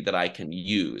energy that I can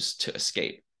use to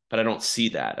escape. But I don't see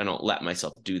that. I don't let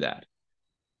myself do that.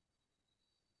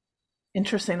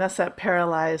 Interesting. That's that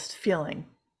paralyzed feeling.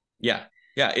 Yeah.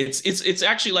 Yeah, it's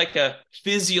actually like a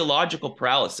physiological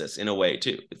paralysis in a way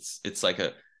too. It's like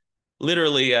a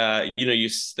literally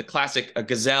the classic a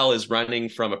gazelle is running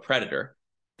from a predator.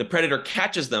 The predator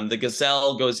catches them, the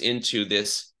gazelle goes into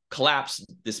this collapse,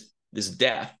 this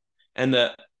death, and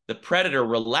the predator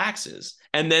relaxes,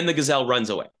 and then the gazelle runs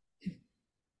away.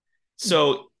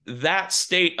 So that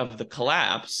state of the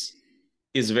collapse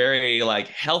is very like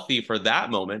healthy for that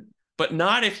moment, but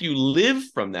not if you live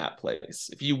from that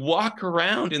place. If you walk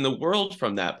around in the world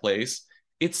from that place,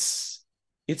 it's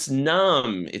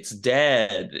numb, it's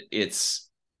dead, it's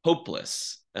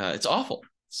hopeless. It's awful.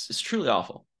 It's truly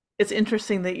awful. It's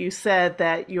interesting that you said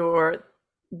that your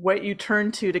what you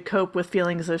turn to cope with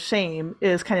feelings of shame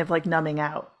is kind of like numbing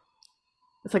out.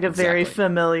 It's like a very Exactly.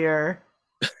 familiar.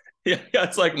 Yeah, yeah,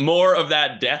 it's like more of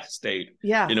that death state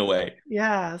Yeah. in a way.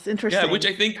 Yeah, it's Yeah, which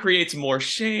interesting. I think creates more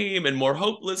shame and more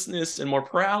hopelessness and more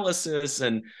paralysis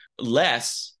and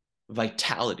less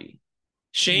vitality. Mhm.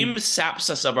 Shame saps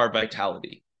us of our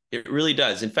vitality. It really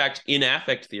does. In fact, in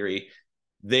affect theory,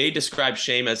 they describe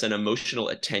shame as an emotional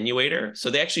attenuator.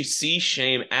 So they actually see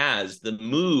shame as the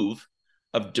move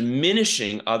of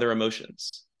diminishing other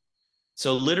emotions.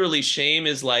 So literally, shame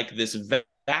is like this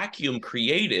vacuum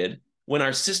created when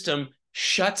our system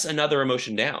shuts another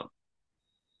emotion down.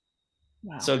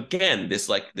 Wow. So again, this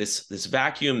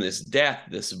vacuum, this death,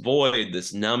 this void,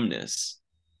 this numbness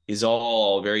is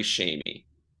all very shamey.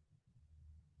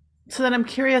 So then I'm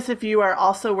curious if you are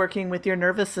also working with your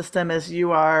nervous system as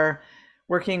you are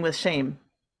working with shame.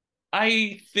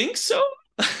 I think so.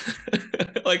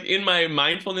 Like in my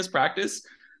mindfulness practice,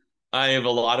 I have a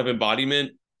lot of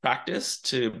embodiment practice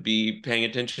to be paying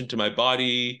attention to my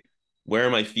body. Where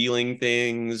am I feeling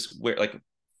things?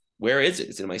 Where is it?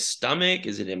 Is it in my stomach?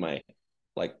 Is it in my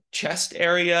like chest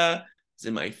area? Is it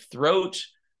in my throat?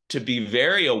 To be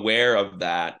very aware of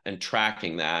that and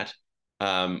tracking that,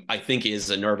 I think is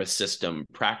a nervous system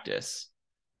practice.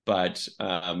 But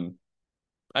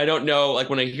I don't know. Like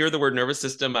when I hear the word nervous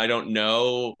system, I don't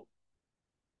know.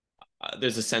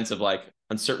 There's a sense of like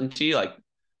uncertainty, like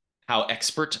how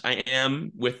expert I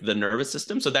am with the nervous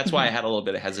system. So that's why I Mhm. had a little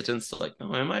bit of hesitance to like,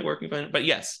 oh, am I working fine? But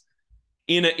yes,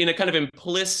 in a kind of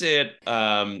implicit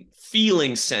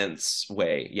feeling sense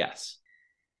way, yes.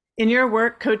 In your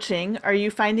work coaching, are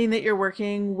you finding that you're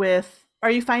working with,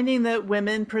 are you finding that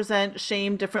women present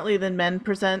shame differently than men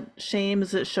present shame?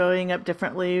 Is it showing up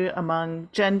differently among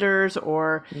genders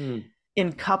or Hmm.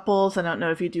 in couples? I don't know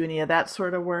if you do any of that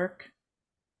sort of work.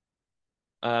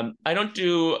 I don't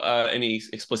do any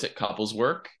explicit couples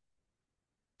work.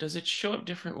 Does it show up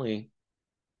differently?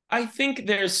 I think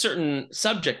there's certain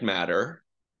subject matter,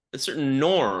 certain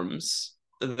norms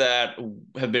that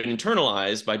have been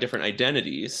internalized by different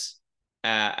identities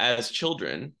as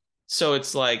children. So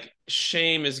it's like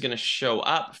shame is going to show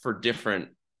up for different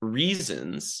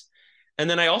reasons. And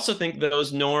then I also think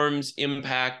those norms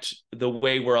impact the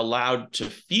way we're allowed to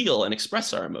feel and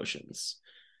express our emotions.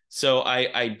 So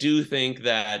I do think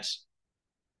that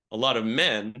a lot of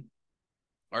men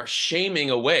are shaming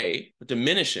away,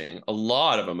 diminishing a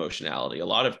lot of emotionality, a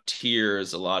lot of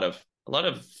tears, a lot of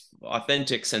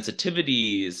authentic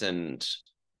sensitivities and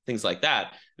things like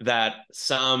that. That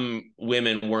some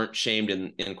women weren't shamed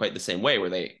in quite the same way, where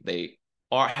they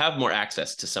are have more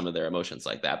access to some of their emotions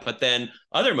like that. But then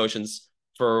other emotions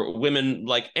for women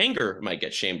like anger might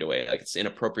get shamed away. Like it's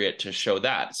inappropriate to show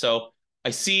that. So I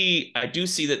do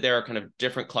see that there are kind of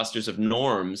different clusters of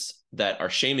norms that are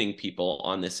shaming people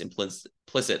on this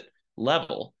implicit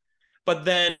level. But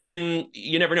then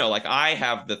you never know. Like I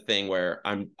have the thing where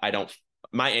I don't,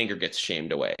 my anger gets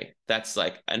shamed away. That's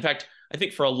like, in fact, I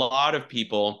think for a lot of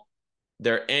people,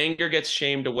 their anger gets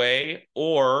shamed away,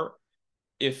 or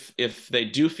if they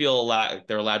do feel allowed,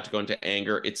 they're allowed to go into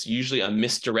anger, it's usually a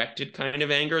misdirected kind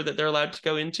of anger that they're allowed to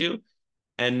go into,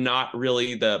 and not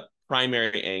really the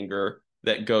primary anger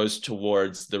that goes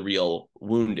towards the real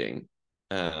wounding,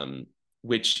 um,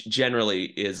 which generally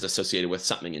is associated with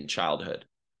something in childhood.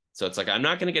 So it's like, I'm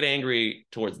not going to get angry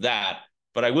towards that,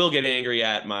 but I will get angry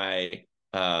at my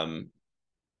um,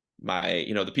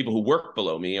 the people who work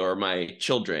below me or my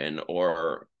children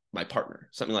or my partner.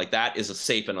 Something like that is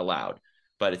safe and allowed,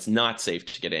 but it's not safe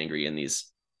to get angry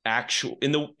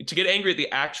to get angry at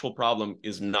the actual problem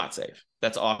is not safe.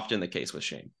 That's often the case with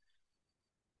shame.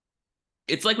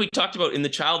 It's like we talked about in the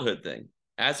childhood thing.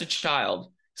 As a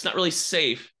child, it's not really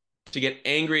safe to get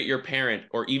angry at your parent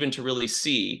or even to really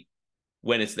see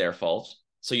when it's their fault.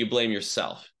 So you blame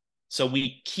yourself. So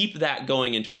we keep that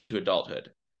going into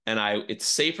adulthood. And it's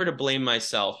safer to blame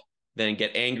myself than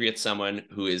get angry at someone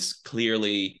who is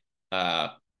clearly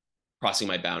crossing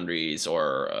my boundaries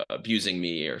or abusing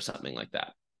me or something like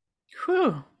that.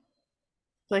 Whew.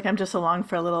 Like I'm just along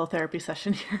for a little therapy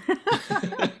session here.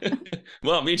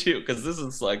 Well, me too, because this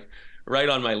is like right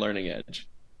on my learning edge.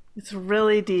 It's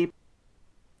really deep.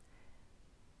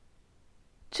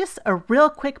 Just a real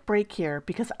quick break here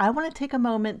because I want to take a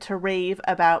moment to rave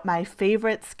about my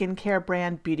favorite skincare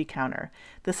brand, Beauty Counter.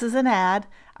 This is an ad.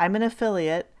 I'm an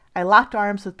affiliate. I locked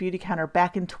arms with Beauty Counter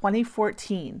back in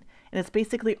 2014, and it's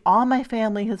basically all my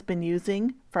family has been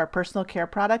using for our personal care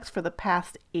products for the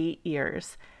past 8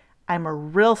 years. I'm a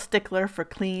real stickler for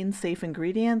clean, safe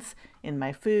ingredients in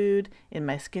my food, in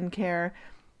my skincare.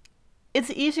 It's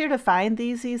easier to find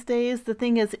these days. The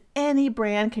thing is, any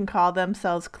brand can call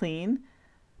themselves clean,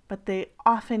 but they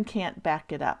often can't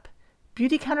back it up.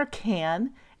 Beauty Counter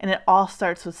can, and it all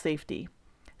starts with safety.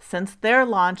 Since their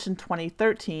launch in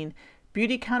 2013,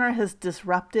 Beauty Counter has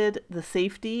disrupted the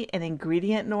safety and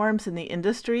ingredient norms in the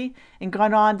industry and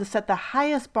gone on to set the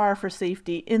highest bar for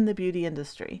safety in the beauty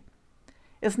industry.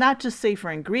 It's not just safer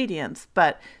ingredients,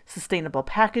 but sustainable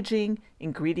packaging,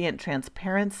 ingredient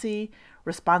transparency,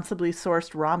 responsibly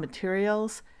sourced raw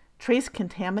materials, trace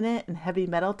contaminant and heavy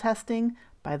metal testing,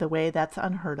 by the way, that's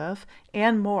unheard of,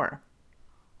 and more.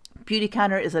 Beauty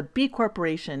Counter is a B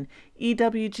Corporation,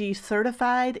 EWG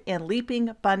certified, and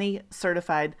Leaping Bunny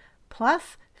certified,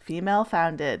 plus female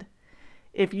founded.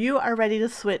 If you are ready to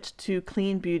switch to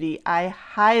clean beauty, I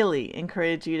highly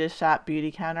encourage you to shop Beauty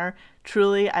Counter.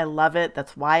 Truly, I love it.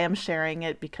 That's why I'm sharing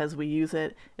it, because we use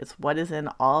it. It's what is in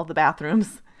all the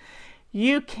bathrooms.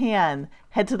 You can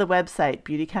head to the website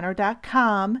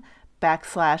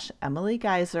beautycounter.com/Emily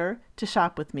Geiser to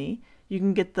shop with me. You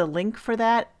can get the link for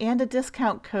that and a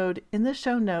discount code in the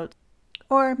show notes,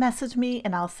 or message me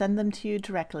and I'll send them to you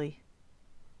directly.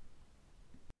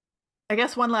 I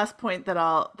guess one last point that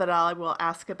I will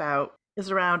ask about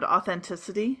is around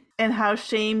authenticity and how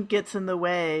shame gets in the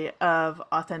way of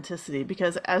authenticity.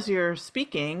 Because as you're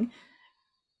speaking,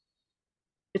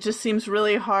 it just seems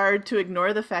really hard to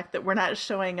ignore the fact that we're not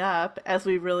showing up as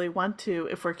we really want to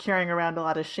if we're carrying around a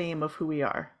lot of shame of who we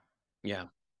are. Yeah.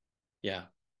 Yeah.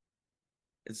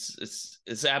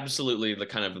 It's absolutely the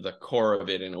kind of the core of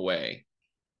it in a way.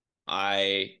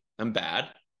 I am bad.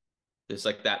 There's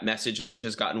like that message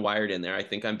has gotten wired in there. I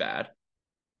think I'm bad.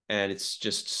 And it's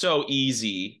just so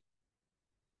easy.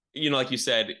 Like you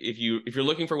said, if you're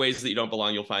looking for ways that you don't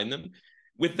belong, you'll find them.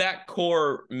 With that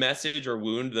core message or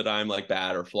wound that I'm like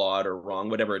bad or flawed or wrong,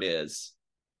 whatever it is,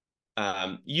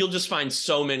 you'll just find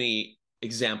so many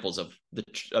examples of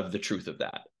the truth of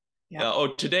that. Yeah.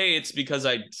 Today it's because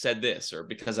I said this, or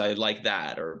because I like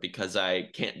that, or because I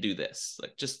can't do this.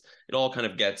 Like, just it all kind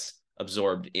of gets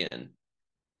absorbed in.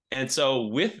 And so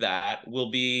with that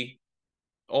will be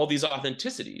all these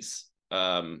authenticities.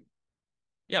 My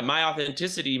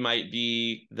authenticity might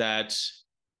be that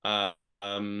uh,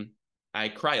 I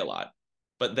cry a lot,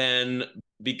 but then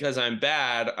because I'm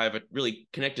bad, I've really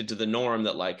connected to the norm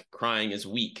that like crying is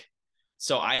weak.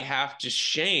 So I have to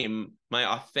shame my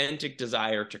authentic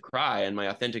desire to cry and my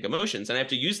authentic emotions. And I have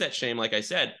to use that shame, like I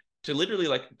said, to literally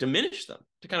like diminish them,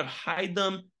 to kind of hide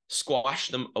them, squash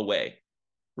them away,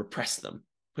 repress them,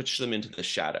 push them into the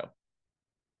shadow.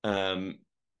 And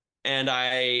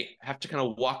I have to kind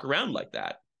of walk around like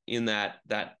that in that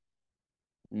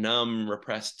numb,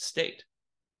 repressed state.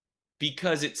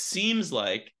 Because it seems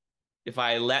like if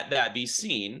I let that be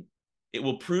seen, it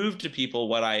will prove to people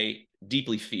what I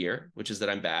deeply fear, which is that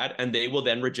I'm bad, and they will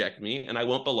then reject me and I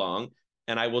won't belong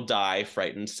and I will die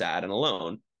frightened, sad, and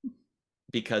alone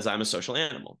because I'm a social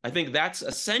animal. I think that's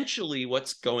essentially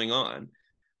what's going on,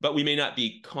 but we may not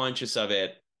be conscious of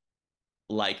it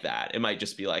like that. It might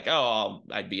just be like, oh,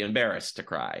 I'd be embarrassed to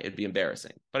cry. It'd be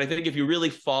embarrassing. But I think if you really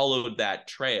followed that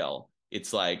trail,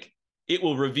 it's like, it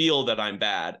will reveal that I'm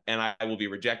bad and I will be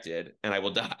rejected and I will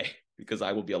die because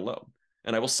I will be alone,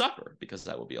 and I will suffer because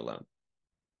I will be alone.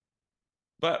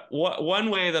 But one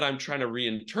way that I'm trying to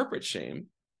reinterpret shame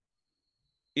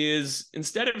is,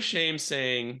 instead of shame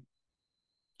saying,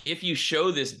 if you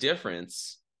show this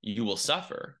difference, you will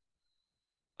suffer,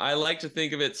 I like to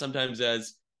think of it sometimes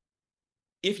as,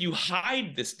 if you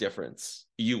hide this difference,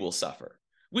 you will suffer,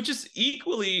 which is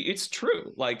equally, it's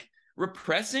true. Like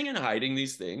repressing and hiding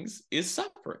these things is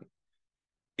suffering.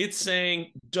 It's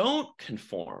saying, don't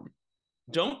conform.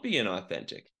 Don't be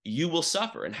inauthentic. You will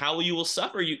suffer. And how you will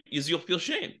suffer is you'll feel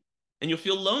shame and you'll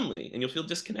feel lonely and you'll feel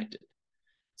disconnected.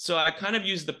 So I kind of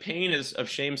use the pain of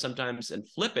shame sometimes and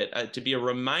flip it to be a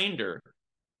reminder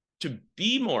to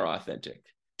be more authentic,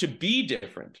 to be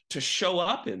different, to show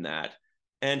up in that,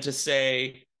 and to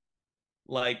say,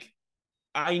 like,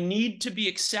 I need to be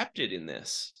accepted in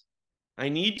this. I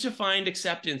need to find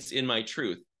acceptance in my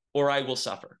truth, or I will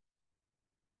suffer.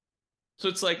 So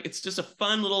it's like, it's just a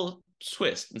fun little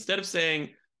twist. Instead of saying,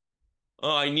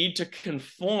 oh, I need to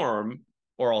conform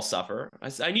or I'll suffer,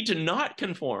 I need to not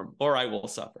conform or I will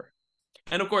suffer.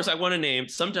 And of course, I want to name,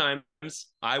 sometimes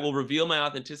I will reveal my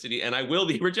authenticity and I will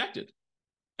be rejected.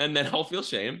 And then I'll feel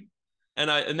shame.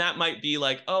 And that might be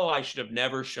like, oh, I should have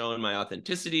never shown my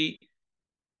authenticity.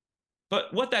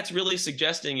 But what that's really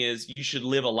suggesting is you should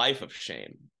live a life of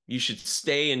shame. You should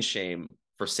stay in shame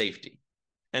for safety.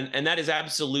 And that is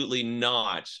absolutely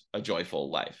not a joyful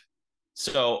life.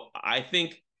 So I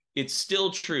think it's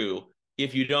still true.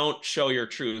 If you don't show your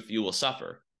truth, you will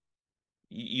suffer.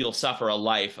 You'll suffer a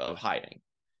life of hiding.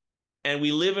 And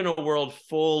we live in a world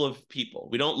full of people.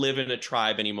 We don't live in a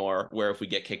tribe anymore where if we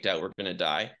get kicked out, we're going to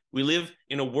die. We live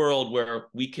in a world where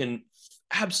we can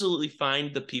absolutely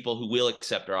find the people who will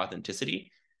accept our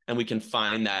authenticity, and we can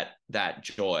find that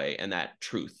joy and that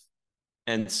truth.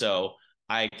 And so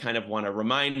I kind of want to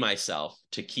remind myself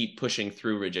to keep pushing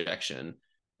through rejection,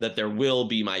 that there will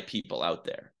be my people out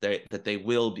there, that they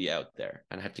will be out there.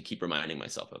 And I have to keep reminding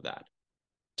myself of that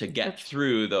to get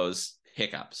through those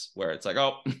hiccups where it's like,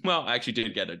 oh, well, I actually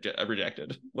did get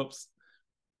rejected. Whoops.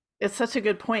 It's such a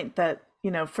good point that,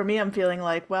 for me, I'm feeling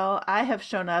like, well, I have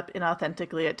shown up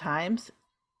inauthentically at times,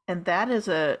 and that is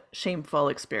a shameful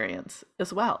experience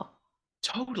as well.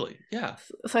 Totally. Yeah.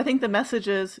 So I think the message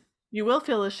is you will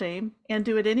feel the shame and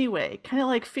do it anyway. Kind of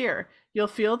like fear. You'll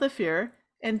feel the fear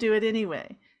and do it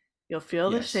anyway. You'll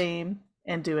feel the shame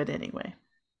and do it anyway.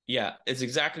 Yeah, it's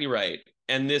exactly right.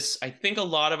 And this, I think a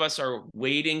lot of us are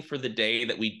waiting for the day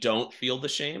that we don't feel the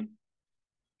shame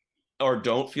or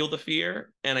don't feel the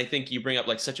fear. And I think you bring up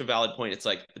like such a valid point. It's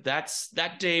like,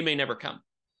 that day may never come.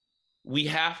 We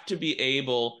have to be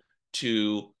able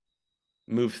to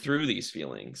move through these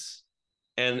feelings.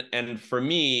 And for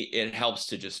me, it helps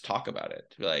to just talk about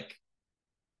it. Like,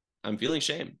 I'm feeling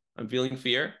shame. I'm feeling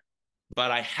fear,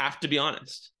 but I have to be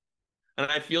honest.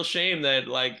 And I feel shame that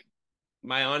like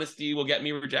my honesty will get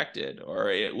me rejected or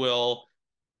it will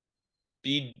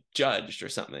be judged or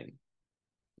something.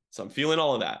 So I'm feeling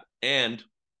all of that. And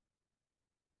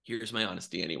here's my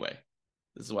honesty anyway.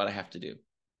 This is what I have to do.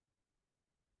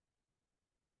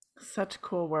 Such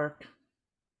cool work.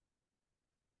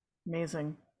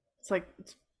 Amazing.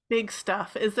 It's big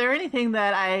stuff. Is there anything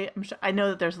that I know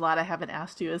that there's a lot I haven't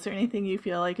asked you. Is there anything you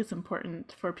feel like is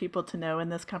important for people to know in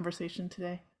this conversation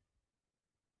today?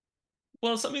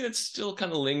 Well, something that's still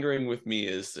kind of lingering with me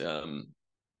is the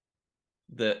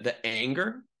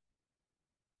anger,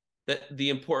 that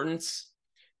the importance,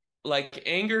 like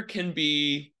anger can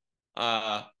be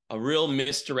a real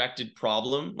misdirected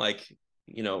problem. Like,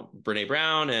 Brene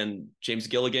Brown and James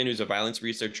Gilligan, who's a violence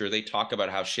researcher, they talk about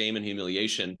how shame and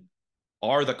humiliation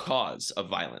are the cause of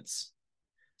violence.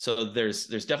 So there's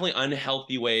definitely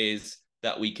unhealthy ways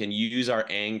that we can use our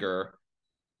anger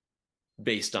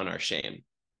based on our shame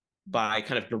by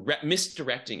kind of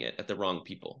misdirecting it at the wrong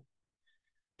people.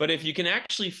 But if you can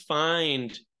actually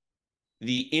find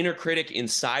the inner critic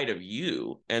inside of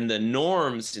you and the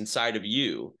norms inside of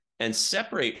you and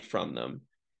separate from them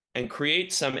and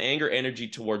create some anger energy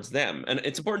towards them. And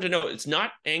it's important to know it's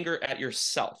not anger at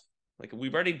yourself. Like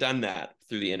we've already done that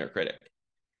through the inner critic.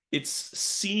 It's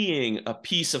seeing a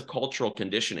piece of cultural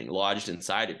conditioning lodged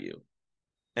inside of you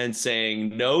and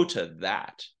saying no to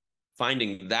that,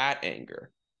 finding that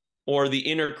anger. Or the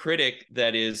inner critic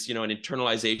that is, an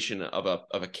internalization of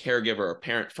a caregiver or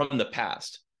parent from the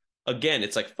past. Again,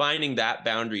 it's like finding that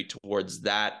boundary towards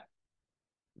that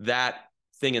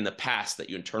thing in the past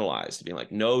that you internalized, being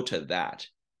like, no to that.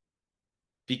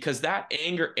 Because that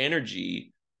anger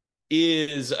energy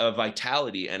is a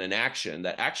vitality and an action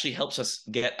that actually helps us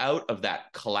get out of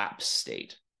that collapse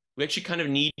state. We actually kind of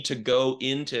need to go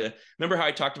into, remember how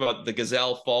I talked about the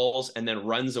gazelle falls and then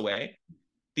runs away?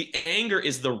 The anger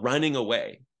is the running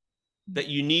away that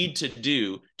you need to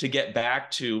do to get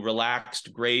back to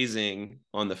relaxed grazing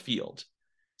on the field.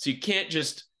 So you can't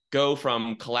just go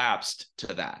from collapsed to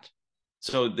that.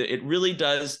 So it really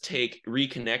does take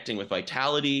reconnecting with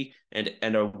vitality and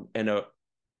a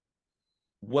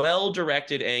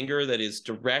well-directed anger that is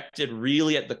directed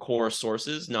really at the core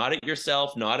sources, not at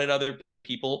yourself, not at other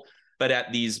people, but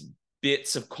at these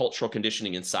bits of cultural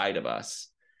conditioning inside of us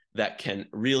that can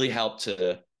really help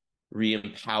to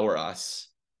re-empower us,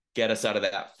 get us out of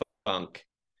that funk,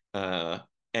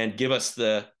 and give us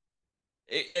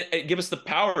give us the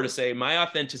power to say, my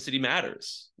authenticity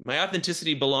matters. My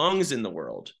authenticity belongs in the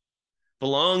world,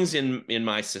 belongs in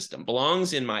my system,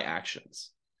 belongs in my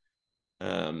actions.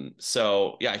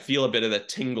 So yeah, I feel a bit of the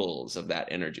tingles of that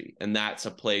energy. And that's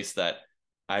a place that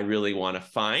I really want to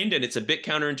find. And it's a bit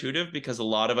counterintuitive because a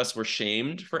lot of us were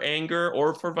shamed for anger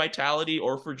or for vitality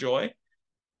or for joy.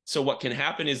 So what can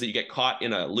happen is that you get caught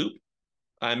in a loop.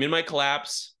 I'm in my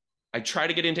collapse. I try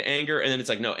to get into anger, and then it's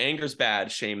like, no, anger's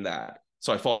bad, shame that.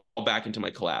 So I fall back into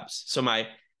my collapse. So my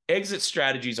exit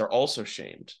strategies are also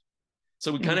shamed.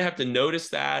 So we kind of have to notice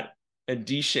that and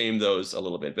de-shame those a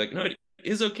little bit. Like, no, it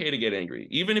is okay to get angry,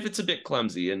 even if it's a bit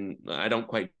clumsy and I don't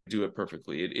quite do it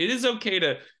perfectly. It is okay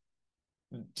to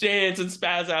dance and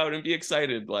spaz out and be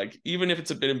excited, like even if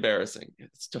it's a bit embarrassing.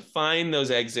 It's to find those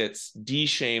exits,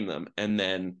 de-shame them, and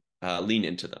then lean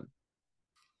into them.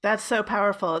 That's so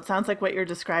powerful. It sounds like what you're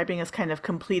describing is kind of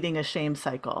completing a shame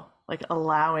cycle, like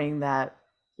allowing that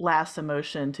last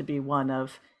emotion to be one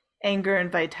of anger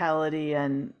and vitality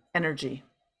and energy.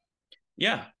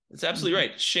 Yeah, it's absolutely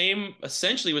right. Shame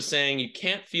essentially was saying you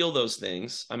can't feel those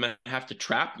things. I'm going to have to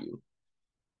trap you.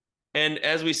 And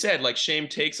as we said, like shame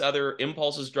takes other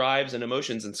impulses, drives, and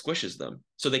emotions and squishes them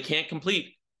so they can't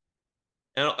complete.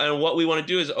 And what we want to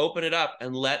do is open it up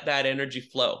and let that energy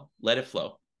flow, let it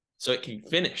flow so it can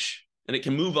finish and it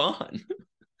can move on.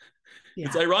 Yeah.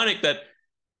 It's ironic that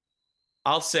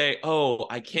I'll say, oh,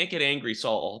 I can't get angry,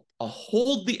 so I'll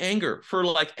hold the anger for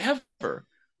like ever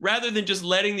rather than just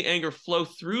letting the anger flow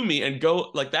through me and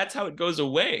go. Like that's how it goes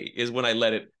away, is when I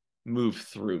let it move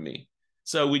through me.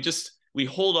 So we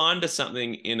hold on to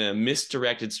something in a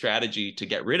misdirected strategy to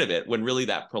get rid of it when really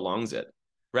that prolongs it,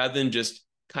 rather than just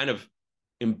kind of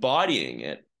embodying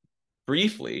it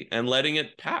briefly and letting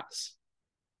it pass.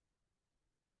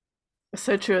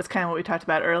 So true. It's kind of what we talked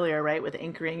about earlier, right? With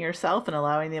anchoring yourself and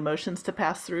allowing the emotions to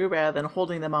pass through rather than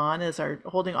holding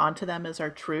on to them as our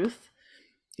truth.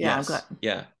 Yeah, I'm glad. Yes.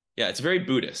 Yeah. Yeah. It's very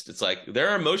Buddhist. It's like there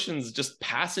are emotions just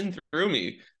passing through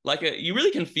me. Like you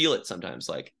really can feel it sometimes,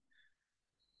 like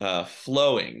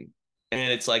flowing.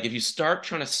 And it's like if you start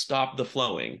trying to stop the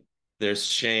flowing, there's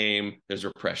shame, there's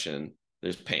repression,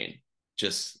 there's pain.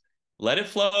 Just let it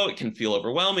flow. It can feel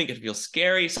overwhelming. It can feel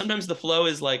scary. Sometimes the flow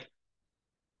is like,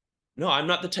 no, I'm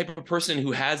not the type of person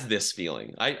who has this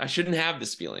feeling. I shouldn't have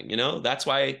this feeling. That's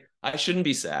why I shouldn't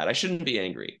be sad. I shouldn't be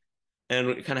angry. And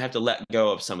we kind of have to let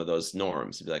go of some of those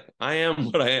norms and be like, I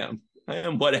am what I am. I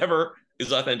am whatever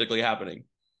is authentically happening.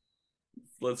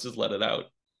 Let's just let it out.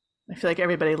 I feel like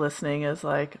everybody listening is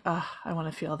like, oh, I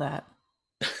want to feel that.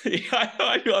 Yeah,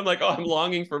 I'm like, oh, I'm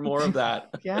longing for more of that.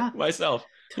 Yeah, Myself.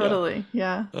 Yeah. totally.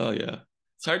 Yeah. Oh yeah.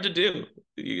 It's hard to do.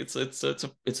 It's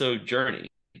a journey.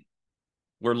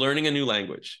 We're learning a new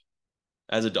language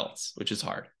as adults, which is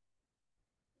hard.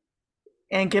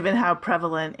 And given how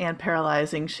prevalent and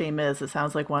paralyzing shame is, it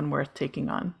sounds like one worth taking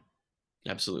on.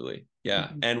 Absolutely. Yeah.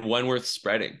 Mm-hmm. And one worth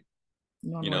spreading.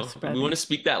 One We worth spreading. want to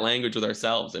speak that language with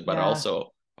ourselves, but Yeah.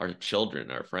 also our children,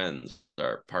 our friends,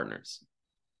 our partners.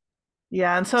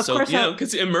 Yeah. And so, of So, course,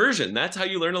 because immersion, that's how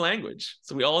you learn a language.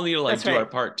 So we all need to that's do our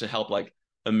right. part to help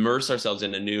immerse ourselves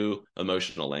in a new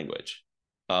emotional language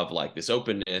of this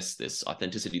openness, this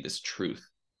authenticity, this truth.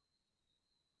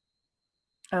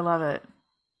 I love it.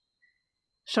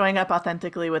 Showing up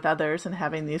authentically with others and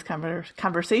having these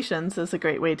conversations is a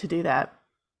great way to do that.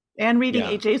 And reading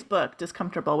Yeah. AJ's book,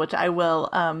 Discomfortable, which I will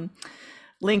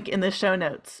link in the show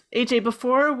notes. AJ,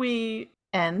 before we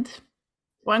end,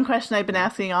 one question I've been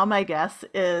asking all my guests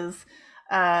is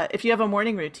if you have a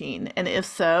morning routine, and if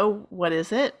so, what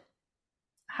is it?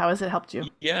 How has it helped you?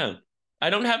 Yeah. I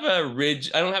don't have a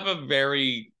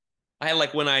very, I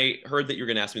like when I heard that you were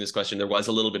going to ask me this question, there was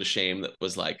a little bit of shame that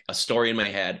was like a story in my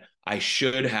head. I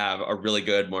should have a really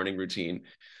good morning routine.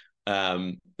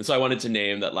 And so I wanted to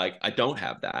name that, I don't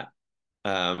have that.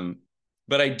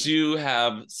 But I do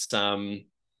have some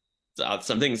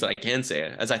things that I can say.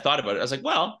 As I thought about it, I was like,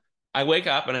 well, I wake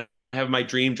up and I have my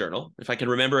dream journal. If I can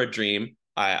remember a dream,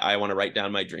 I want to write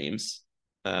down my dreams.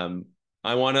 Um,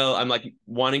 I'm like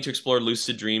wanting to explore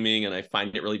lucid dreaming, and I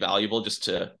find it really valuable just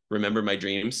to remember my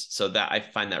dreams. So that I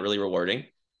find that really rewarding.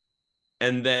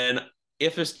 And then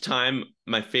if there's time,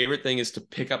 my favorite thing is to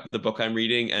pick up the book I'm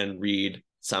reading and read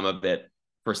some of it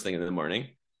first thing in the morning.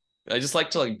 I just like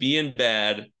to be in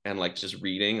bed and just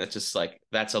reading.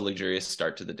 That's a luxurious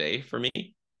start to the day for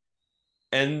me.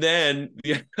 And then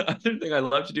the other thing I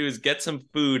love to do is get some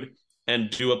food and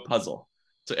do a puzzle.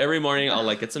 So every morning I'll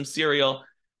like get some cereal,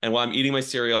 and while I'm eating my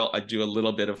cereal, I do a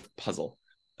little bit of puzzle.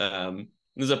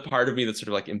 There's a part of me that's sort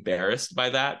of like embarrassed by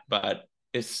that, but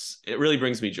it really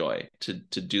brings me joy to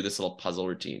do this little puzzle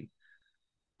routine.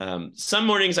 Some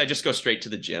mornings I just go straight to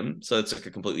the gym, so it's like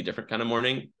a completely different kind of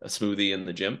morning, a smoothie in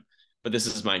the gym. But this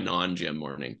is my non-gym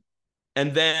morning,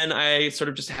 and then I sort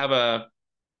of just have a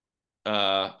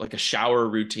like a shower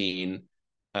routine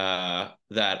that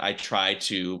I try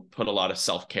to put a lot of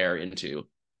self-care into.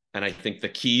 And I think the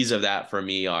keys of that for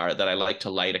me are that I like to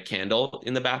light a candle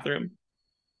in the bathroom.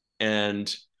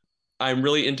 And I'm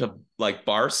really into like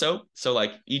bar soap. So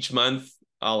like each month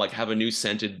I'll like have a new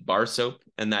scented bar soap.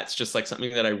 And that's just like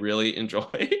something that I really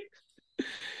enjoy.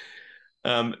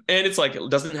 And it's like it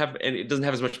doesn't have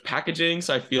as much packaging.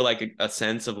 So I feel like a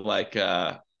sense of like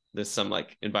there's some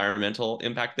like environmental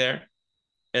impact there.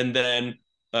 And then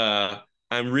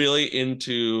I'm really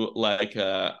into like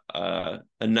a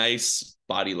nice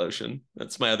body lotion.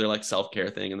 That's my other like self-care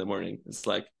thing in the morning. It's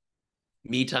like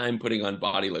me time putting on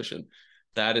body lotion.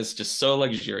 That is just so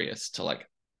luxurious to like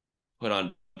put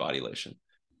on body lotion.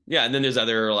 Yeah, and then there's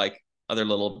other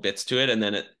little bits to it. And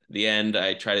then at the end,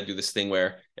 I try to do this thing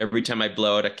where every time I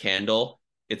blow out a candle,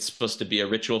 it's supposed to be a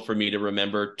ritual for me to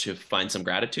remember to find some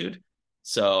gratitude.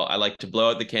 So I like to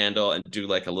blow out the candle and do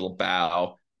like a little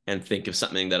bow and think of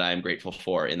something that I'm grateful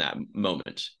for in that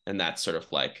moment. And that sort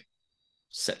of like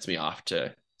sets me off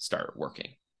to start working.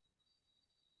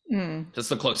 That's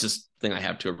the closest thing I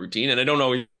have to a routine. And I don't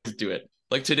always do it.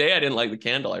 Like today, I didn't like the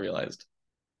candle, I realized.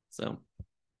 So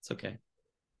it's okay.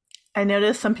 I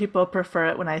notice some people prefer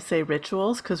it when I say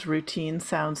rituals because routine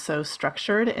sounds so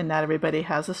structured and not everybody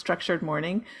has a structured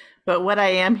morning. But what I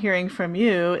am hearing from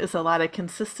you is a lot of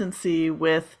consistency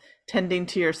with tending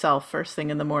to yourself first thing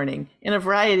in the morning in a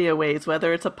variety of ways,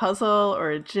 whether it's a puzzle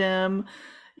or a gym,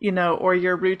 or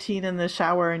your routine in the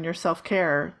shower and your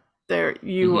self-care. There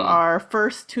you are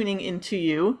first tuning into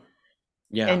you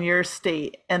and your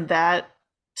state. And that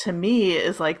to me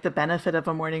is like the benefit of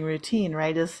a morning routine,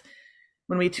 right? Is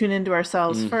when we tune into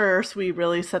ourselves first, we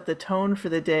really set the tone for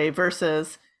the day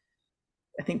versus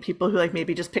I think people who like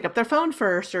maybe just pick up their phone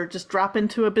first or just drop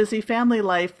into a busy family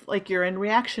life, like you're in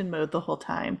reaction mode the whole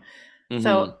time.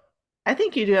 So I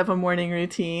think you do have a morning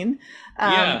routine.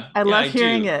 I love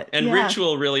hearing it. And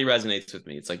ritual really resonates with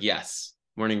me. It's like, yes,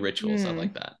 morning rituals. I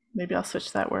like that. Maybe I'll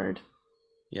switch that word.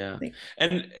 Yeah.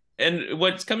 And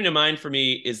what's coming to mind for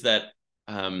me is that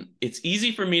it's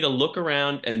easy for me to look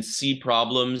around and see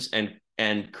problems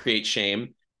and create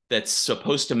shame that's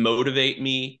supposed to motivate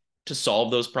me to solve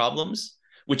those problems,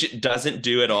 which it doesn't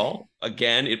do at all.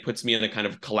 Again, it puts me in a kind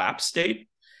of collapse state.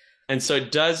 And so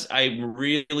it does, I'm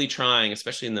really trying,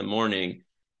 especially in the morning,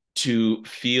 to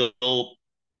feel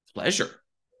pleasure,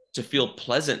 to feel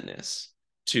pleasantness,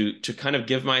 to kind of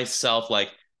give myself like,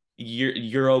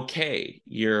 you're okay.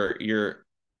 Your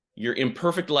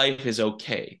imperfect life is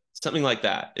okay. Something like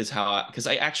that is how, because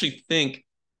I actually think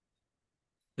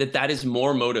that is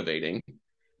more motivating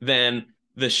than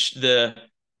the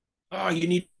oh, you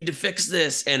need to fix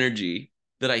this energy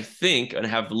that I think and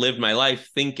have lived my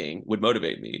life thinking would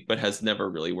motivate me, but has never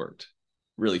really worked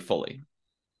really fully.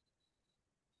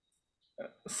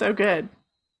 So good.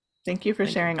 Thank you for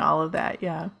sharing all of that.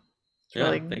 Yeah.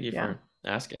 Thank you for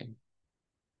asking.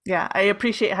 Yeah, I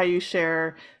appreciate how you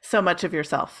share so much of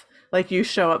yourself. Like you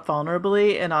show up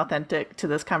vulnerably and authentic to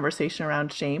this conversation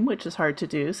around shame, which is hard to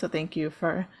do. So thank you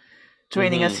for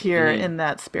joining us here in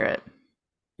that spirit.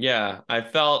 Yeah, I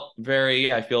feel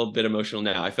a bit emotional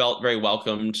now. I felt very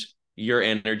welcomed. Your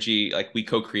energy, like we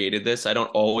co-created this. I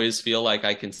don't always feel like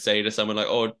I can say to someone like,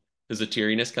 oh, there's a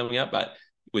teariness coming up, but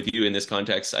with you in this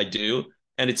context, I do.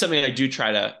 And it's something I do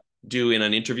try to do in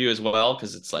an interview as well,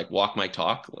 because it's like walk my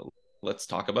talk. Let's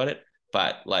talk about it.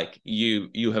 But like you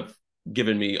have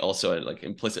given me also a like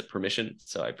implicit permission.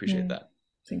 So I appreciate that.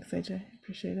 Thanks, AJ.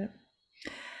 Appreciate it.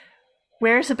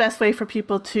 Where's the best way for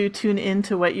people to tune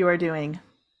into what you are doing?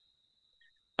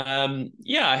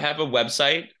 I have a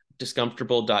website,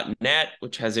 discomfortable.net,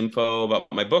 which has info about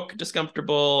my book,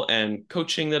 Discomfortable, and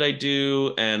coaching that I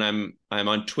do. And I'm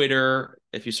on Twitter.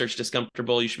 If you search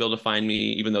Discomfortable, you should be able to find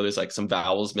me, even though there's like some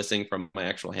vowels missing from my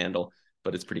actual handle,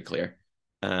 but it's pretty clear.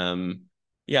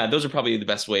 Those are probably the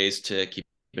best ways to keep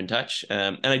in touch.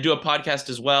 And I do a podcast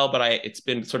as well, but it's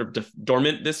been sort of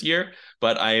dormant this year,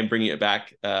 but I am bringing it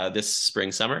back this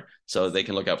spring, summer. So they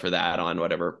can look out for that on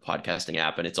whatever podcasting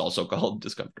app. And it's also called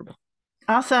Discomfortable.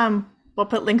 Awesome. We'll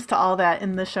put links to all that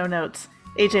in the show notes.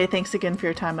 AJ, thanks again for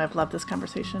your time. I've loved this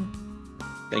conversation.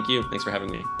 Thank you. Thanks for having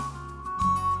me.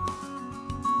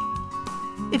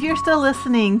 If you're still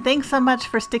listening, thanks so much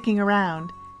for sticking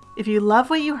around. If you love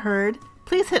what you heard,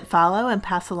 please hit follow and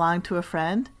pass along to a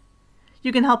friend.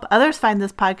 You can help others find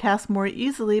this podcast more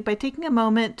easily by taking a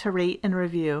moment to rate and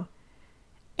review.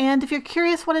 And if you're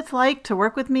curious what it's like to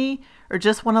work with me or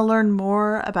just want to learn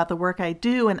more about the work I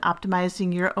do in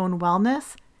optimizing your own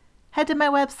wellness, head to my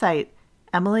website,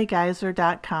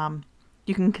 emilygeyser.com.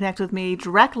 You can connect with me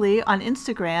directly on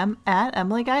Instagram at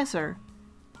emilygeyser.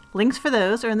 Links for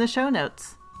those are in the show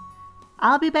notes.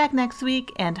 I'll be back next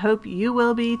week and hope you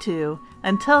will be too.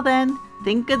 Until then,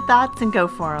 think good thoughts and go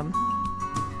for 'em.